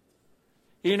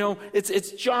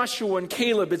 It's Joshua and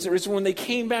Caleb. It's when they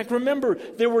came back. Remember,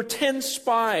 there were 10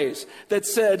 spies that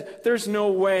said, there's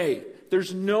no way.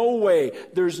 There's no way.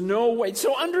 There's no way.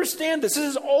 So understand this. This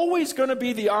is always going to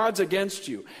be the odds against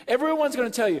you. Everyone's going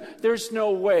to tell you, there's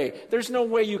no way. There's no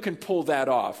way you can pull that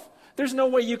off. There's no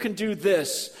way you can do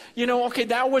this. Okay,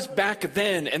 that was back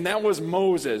then, and that was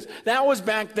Moses. That was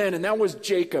back then, and that was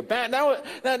Jacob.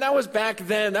 That was back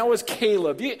then. That was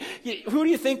Caleb. Who do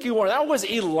you think you are? That was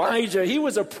Elijah. He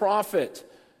was a prophet.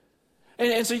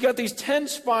 And so you got these 10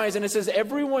 spies, and it says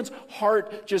everyone's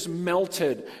heart just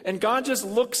melted. And God just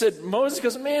looks at Moses and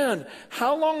goes, man,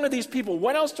 how long are these people?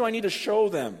 What else do I need to show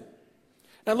them?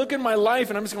 And I look at my life,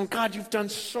 and I'm just going, God, you've done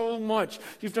so much.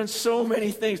 You've done so many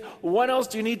things. What else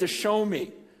do you need to show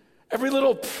me? Every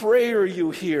little prayer you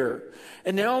hear.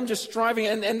 And now I'm just striving.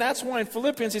 And that's why in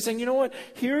Philippians he's saying, you know what?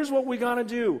 Here's what we got to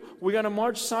do. We got to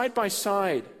march side by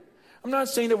side. I'm not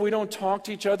saying that we don't talk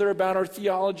to each other about our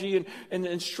theology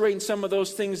and straighten some of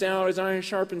those things out as iron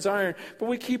sharpens iron, but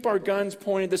we keep our guns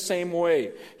pointed the same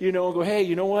way. Go, hey,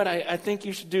 you know what? I think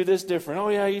you should do this different. Oh,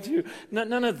 yeah, you do.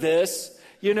 None of this.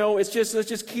 It's just, let's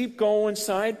just keep going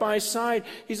side by side.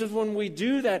 He says, when we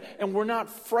do that and we're not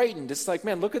frightened, it's like,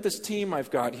 man, look at this team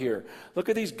I've got here. Look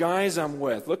at these guys I'm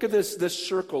with. Look at this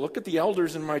circle. Look at the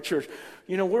elders in my church.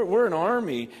 We're an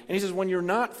army. And he says, when you're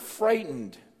not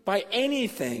frightened by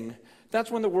anything, that's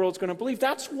when the world's going to believe.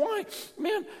 That's why,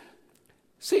 man,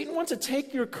 Satan wants to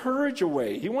take your courage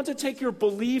away. He wants to take your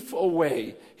belief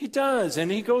away. He does, and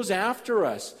he goes after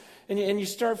us. And you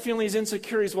start feeling these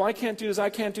insecurities. Well, I can't do this, I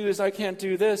can't do this, I can't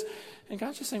do this. And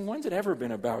God's just saying, when's it ever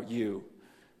been about you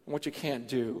and what you can't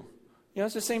do?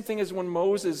 It's the same thing as when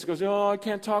Moses goes, oh, I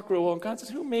can't talk real well. And God says,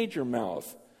 who made your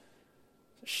mouth?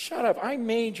 Shut up, I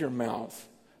made your mouth.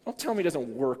 Don't tell me it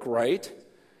doesn't work right.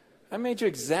 I made you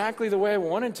exactly the way I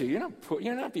wanted to.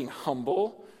 You're not being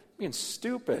humble. You're being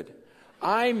stupid.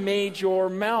 I made your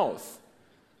mouth.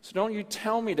 So don't you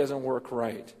tell me it doesn't work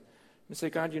right. And say,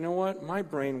 God, you know what? My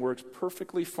brain works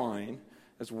perfectly fine,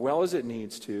 as well as it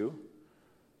needs to.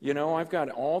 I've got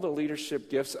all the leadership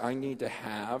gifts I need to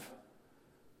have.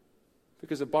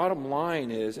 Because the bottom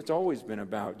line is, it's always been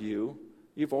about you.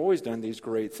 You've always done these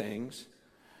great things.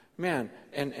 Man,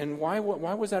 and why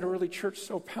was that early church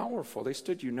so powerful? They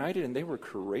stood united and they were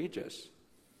courageous.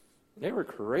 They were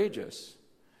courageous.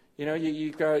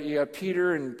 You got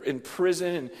Peter in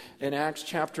prison in Acts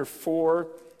chapter 4.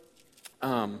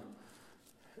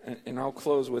 And I'll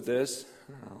close with this.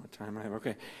 I don't know what time I have.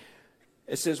 Okay.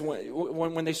 It says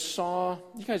when they saw,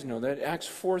 you guys know that, Acts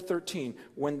 4:13,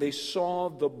 when they saw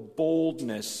the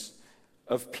boldness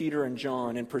of Peter and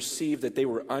John and perceived that they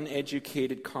were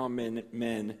uneducated common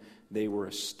men, they were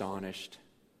astonished.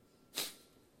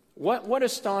 What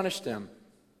astonished them?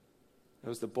 It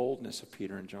was the boldness of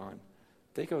Peter and John.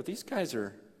 They go, these guys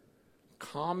are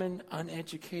common,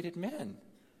 uneducated men.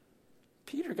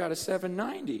 Peter got a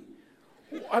 790.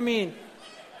 I mean,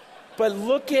 but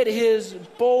look at his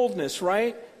boldness,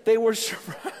 right? They were,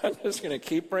 I'm just going to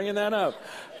keep bringing that up,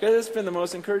 because it's been the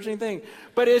most encouraging thing.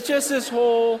 But it's just this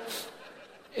whole,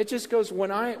 it just goes,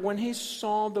 when he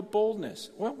saw the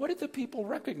boldness, what did the people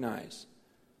recognize?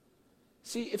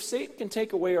 See, if Satan can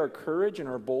take away our courage and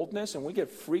our boldness and we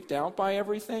get freaked out by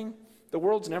everything, the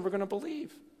world's never going to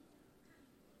believe.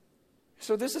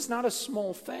 So this is not a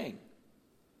small thing.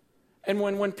 And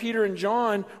when Peter and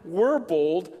John were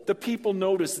bold, the people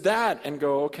notice that and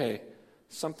go, okay,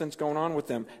 something's going on with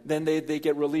them. Then they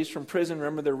get released from prison.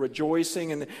 Remember, they're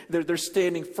rejoicing and they're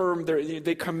standing firm.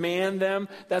 They command them.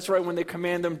 That's right, when they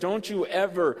command them, don't you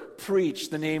ever preach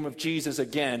the name of Jesus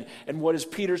again. And what is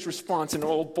Peter's response in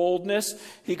all boldness?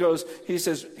 He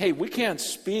says, hey, we can't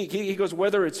speak. He goes,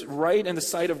 whether it's right in the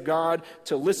sight of God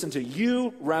to listen to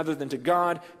you rather than to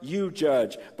God, you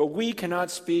judge. But we cannot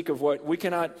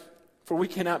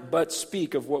but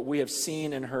speak of what we have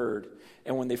seen and heard.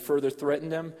 And when they further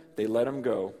threatened him, they let him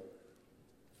go.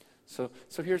 So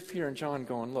here's Peter and John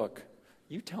going, look,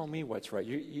 you tell me what's right.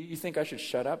 You think I should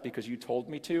shut up because you told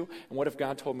me to? And what if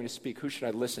God told me to speak? Who should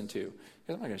I listen to? He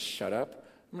goes, I'm not going to shut up.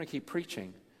 I'm going to keep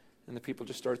preaching. And the people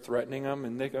just start threatening him,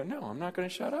 and they go, no, I'm not going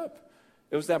to shut up.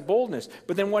 It was that boldness.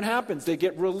 But then what happens? They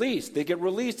get released. They get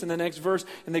released in the next verse,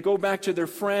 and they go back to their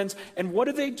friends. And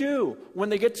what do? When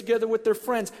they get together with their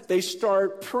friends, they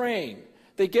start praying.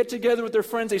 They get together with their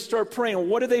friends, they start praying. And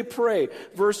what do they pray?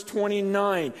 Verse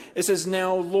 29, it says,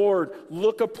 now, Lord,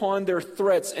 look upon their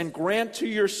threats and grant to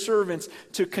your servants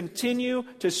to continue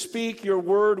to speak your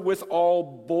word with all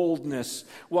boldness,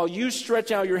 while you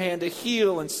stretch out your hand to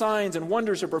heal, and signs and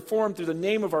wonders are performed through the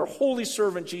name of our holy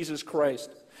servant Jesus Christ.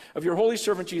 Of your holy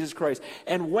servant Jesus Christ.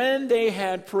 And when they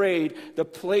had prayed, the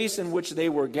place in which they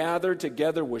were gathered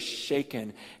together was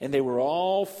shaken, and they were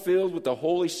all filled with the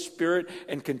Holy Spirit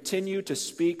and continued to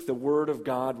speak the word of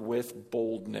God with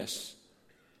boldness.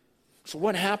 So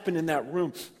what happened in that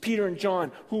room? Peter and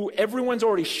John, who everyone's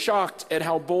already shocked at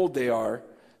how bold they are,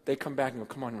 they come back and go,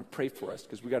 come on, pray for us,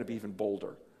 because we got to be even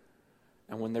bolder.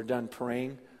 And when they're done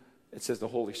praying, it says the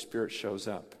Holy Spirit shows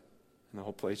up, and the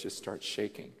whole place just starts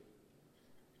shaking.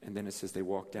 And then it says they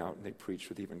walked out and they preached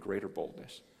with even greater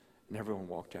boldness. And everyone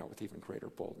walked out with even greater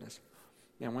boldness.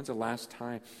 Man, when's the last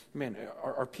time? Man,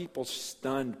 are people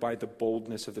stunned by the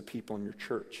boldness of the people in your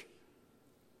church?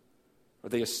 Are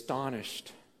they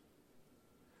astonished?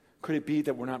 Could it be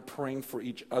that we're not praying for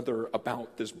each other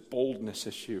about this boldness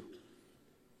issue?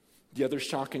 The other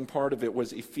shocking part of it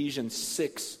was Ephesians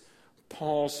 6.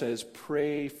 Paul says,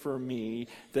 pray for me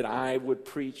that I would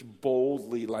preach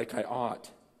boldly like I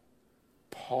ought.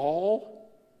 Paul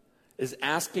is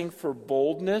asking for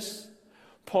boldness.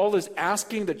 Paul is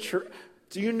asking the church.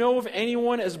 Do you know of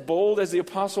anyone as bold as the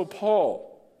Apostle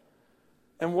Paul?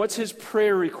 And what's his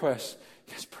prayer request?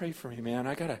 Just pray for me, man.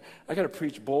 I gotta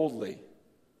preach boldly.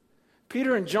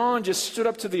 Peter and John just stood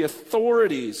up to the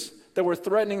authorities that were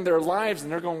threatening their lives,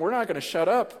 and they're going, we're not going to shut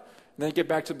up. And then they get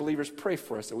back to believers, pray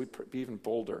for us that we be even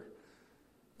bolder.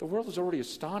 The world was already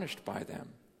astonished by them.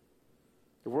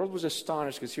 The world was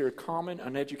astonished because here are common,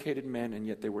 uneducated men, and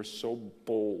yet they were so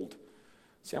bold.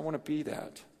 See, I want to be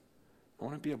that. I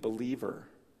want to be a believer.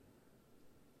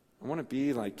 I want to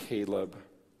be like Caleb.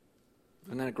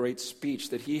 Isn't that a great speech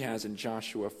that he has in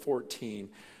Joshua 14,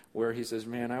 where he says,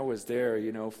 man, I was there,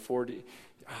 40...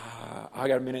 I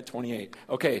got a minute 28.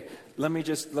 Okay, let me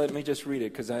just read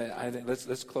it, because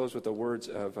let's close with the words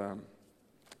of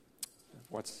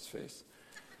what's his face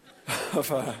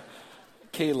of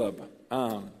Caleb.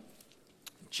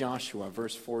 Joshua,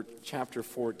 chapter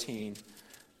 14.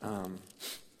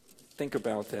 Think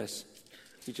about this.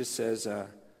 He just says,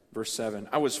 verse 7,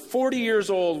 I was 40 years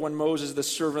old when Moses, the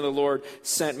servant of the Lord,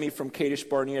 sent me from Kadesh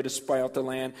Barnea to spy out the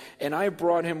land, and I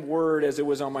brought him word as it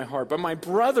was on my heart. But my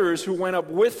brothers who went up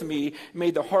with me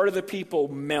made the heart of the people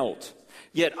melt.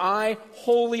 Yet I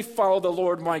wholly followed the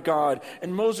Lord my God.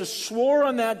 And Moses swore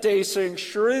on that day, saying,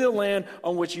 surely the land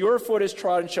on which your foot is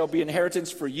trodden shall be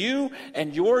inheritance for you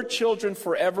and your children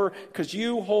forever, because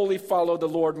you wholly followed the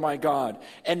Lord my God.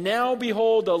 And now,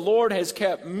 behold, the Lord has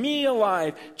kept me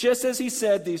alive, just as he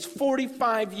said, these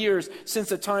 45 years since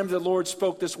the time the Lord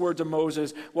spoke this word to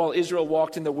Moses while Israel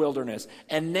walked in the wilderness.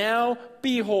 And now,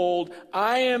 behold,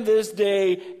 I am this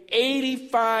day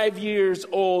 85 years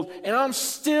old, and I'm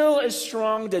still as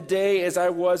strong today as I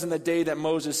was in the day that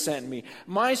Moses sent me.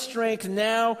 My strength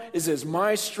now is as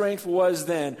my strength was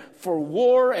then, for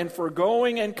war and for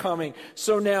going and coming.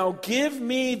 So now give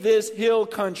me this hill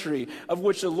country of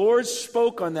which the Lord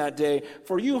spoke on that day.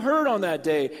 For you heard on that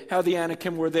day how the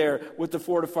Anakim were there with the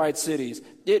fortified cities.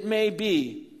 It may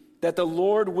be that the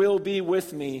Lord will be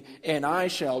with me, and I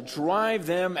shall drive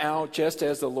them out just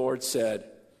as the Lord said.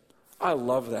 I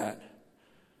love that.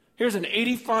 Here's an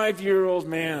 85-year-old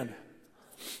man,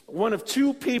 one of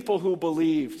two people who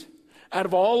believed out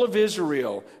of all of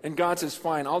Israel. And God says,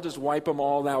 fine, I'll just wipe them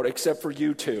all out except for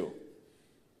you two.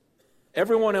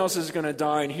 Everyone else is going to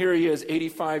die, and here he is,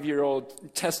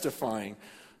 85-year-old, testifying.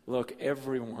 Look,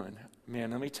 everyone,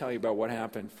 man, let me tell you about what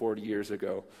happened 40 years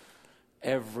ago.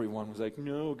 Everyone was like,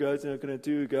 no, God's not going to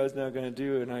do it, God's not going to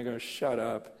do it. And I go, shut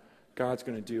up. God's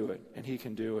going to do it, and he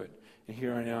can do it. And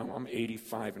here I am, I'm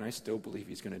 85, and I still believe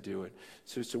he's going to do it.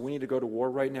 So we need to go to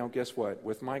war right now. Guess what?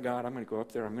 With my God, I'm going to go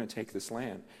up there, I'm going to take this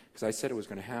land, because I said it was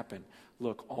going to happen.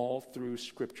 Look, all through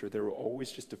Scripture, there were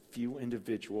always just a few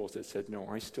individuals that said, no,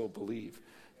 I still believe.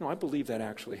 No, I believe that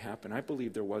actually happened. I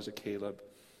believe there was a Caleb.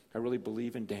 I really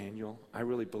believe in Daniel. I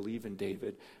really believe in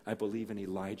David. I believe in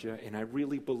Elijah. And I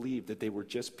really believe that they were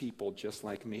just people just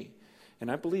like me.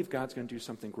 And I believe God's going to do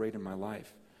something great in my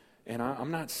life. And I'm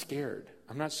not scared.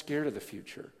 I'm not scared of the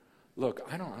future. Look,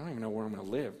 I don't even know where I'm going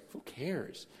to live. Who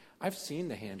cares? I've seen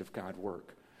the hand of God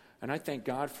work. And I thank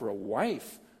God for a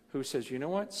wife who says, you know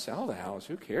what? Sell the house.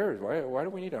 Who cares? Why do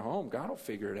we need a home? God will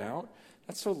figure it out.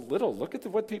 That's so little. Look at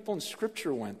what people in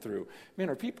Scripture went through. I mean,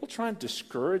 are people trying to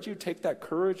discourage you, take that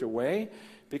courage away?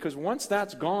 Because once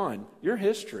that's gone, you're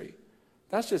history.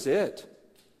 That's just it.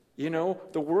 You know,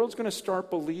 the world's going to start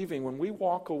believing when we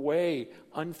walk away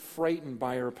unfrightened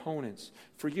by our opponents.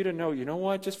 For you to know, you know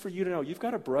what? Just for you to know, you've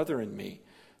got a brother in me,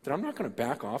 that I'm not going to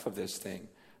back off of this thing.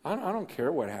 I don't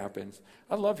care what happens.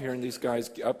 I love hearing these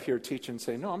guys up here teach and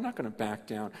say, no, I'm not going to back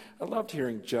down. I loved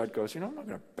hearing Judd goes, I'm not going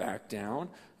to back down.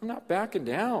 I'm not backing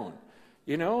down.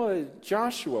 You know,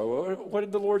 Joshua, what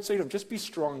did the Lord say to him? Just be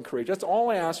strong and courageous. That's all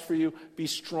I ask for you. Be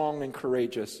strong and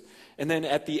courageous. And then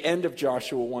at the end of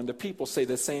Joshua 1, the people say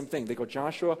the same thing. They go,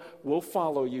 Joshua, we'll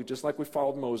follow you just like we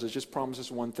followed Moses. Just promise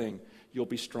us one thing. You'll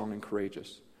be strong and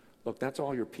courageous. Look, that's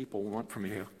all your people want from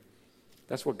you.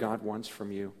 That's what God wants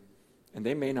from you. And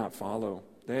they may not follow.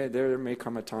 There may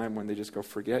come a time when they just go,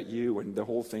 forget you, and the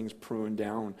whole thing's pruned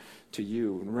down to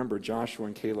you. And remember, Joshua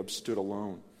and Caleb stood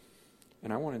alone.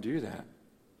 And I want to do that.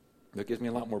 That gives me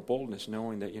a lot more boldness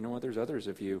knowing that, you know what, there's others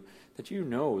of you that you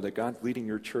know that God's leading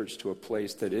your church to a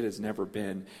place that it has never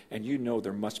been, and you know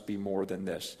there must be more than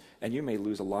this. And you may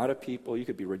lose a lot of people, you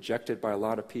could be rejected by a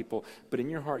lot of people, but in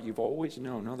your heart you've always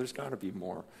known, no, there's got to be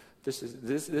more. This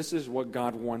is what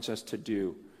God wants us to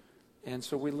do. And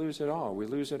so we lose it all. We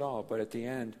lose it all. But at the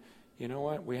end, you know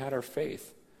what? We had our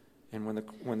faith. And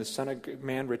when the Son of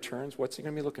Man returns, what's he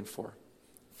going to be looking for?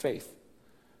 Faith.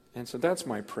 And so that's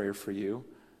my prayer for you,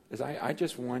 is I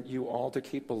just want you all to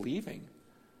keep believing.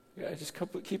 Yeah, just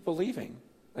keep believing.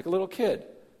 Like a little kid.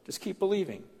 Just keep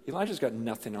believing. Elijah's got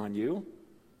nothing on you.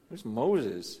 There's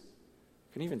Moses.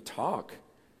 Can even talk.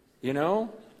 You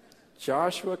know?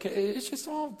 Joshua. It's just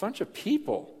all a bunch of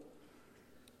people.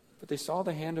 But they saw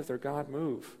the hand of their God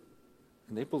move.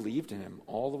 And they believed in him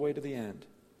all the way to the end.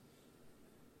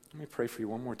 Let me pray for you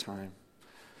one more time.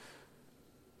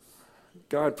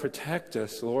 God, protect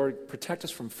us, Lord. Protect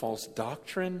us from false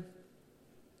doctrine.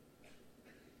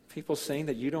 People saying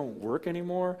that you don't work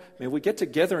anymore. May we get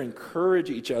together and encourage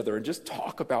each other and just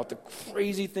talk about the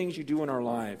crazy things you do in our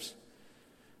lives.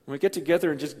 When we get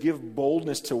together and just give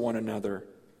boldness to one another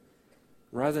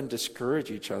rather than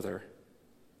discourage each other.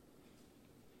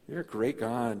 You're a great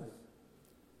God.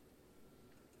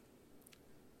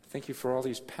 Thank you for all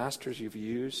these pastors you've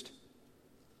used.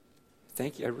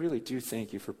 Thank you. I really do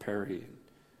thank you for Perry and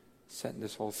setting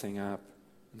this whole thing up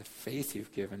and the faith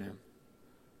you've given him.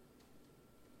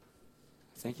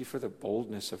 Thank you for the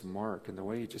boldness of Mark and the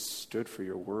way he just stood for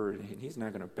your word. And he's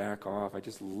not going to back off. I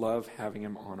just love having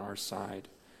him on our side.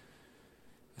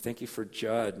 I thank you for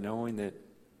Judd, knowing that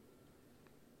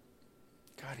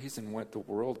God, he's in what the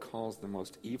world calls the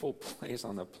most evil place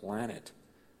on the planet.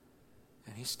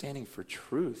 And he's standing for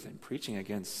truth and preaching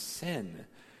against sin.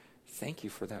 Thank you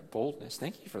for that boldness.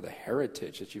 Thank you for the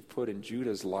heritage that you've put in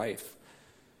Judah's life.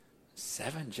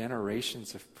 7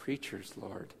 generations of preachers,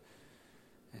 Lord.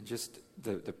 And just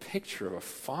the picture of a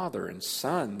father and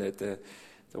son that the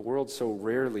world so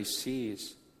rarely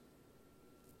sees.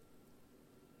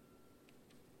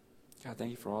 God, thank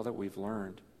you for all that we've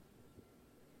learned.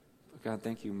 God,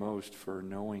 thank you most for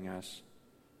knowing us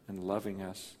and loving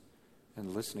us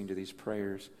and listening to these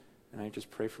prayers. And I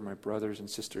just pray for my brothers and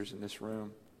sisters in this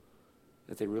room,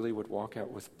 that they really would walk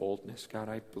out with boldness. God,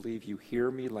 I believe you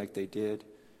hear me like they did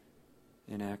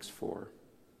in Acts 4.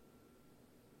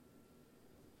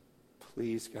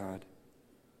 Please, God,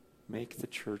 make the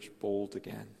church bold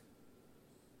again,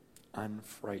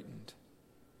 unfrightened.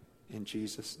 In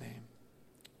Jesus' name,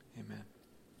 amen.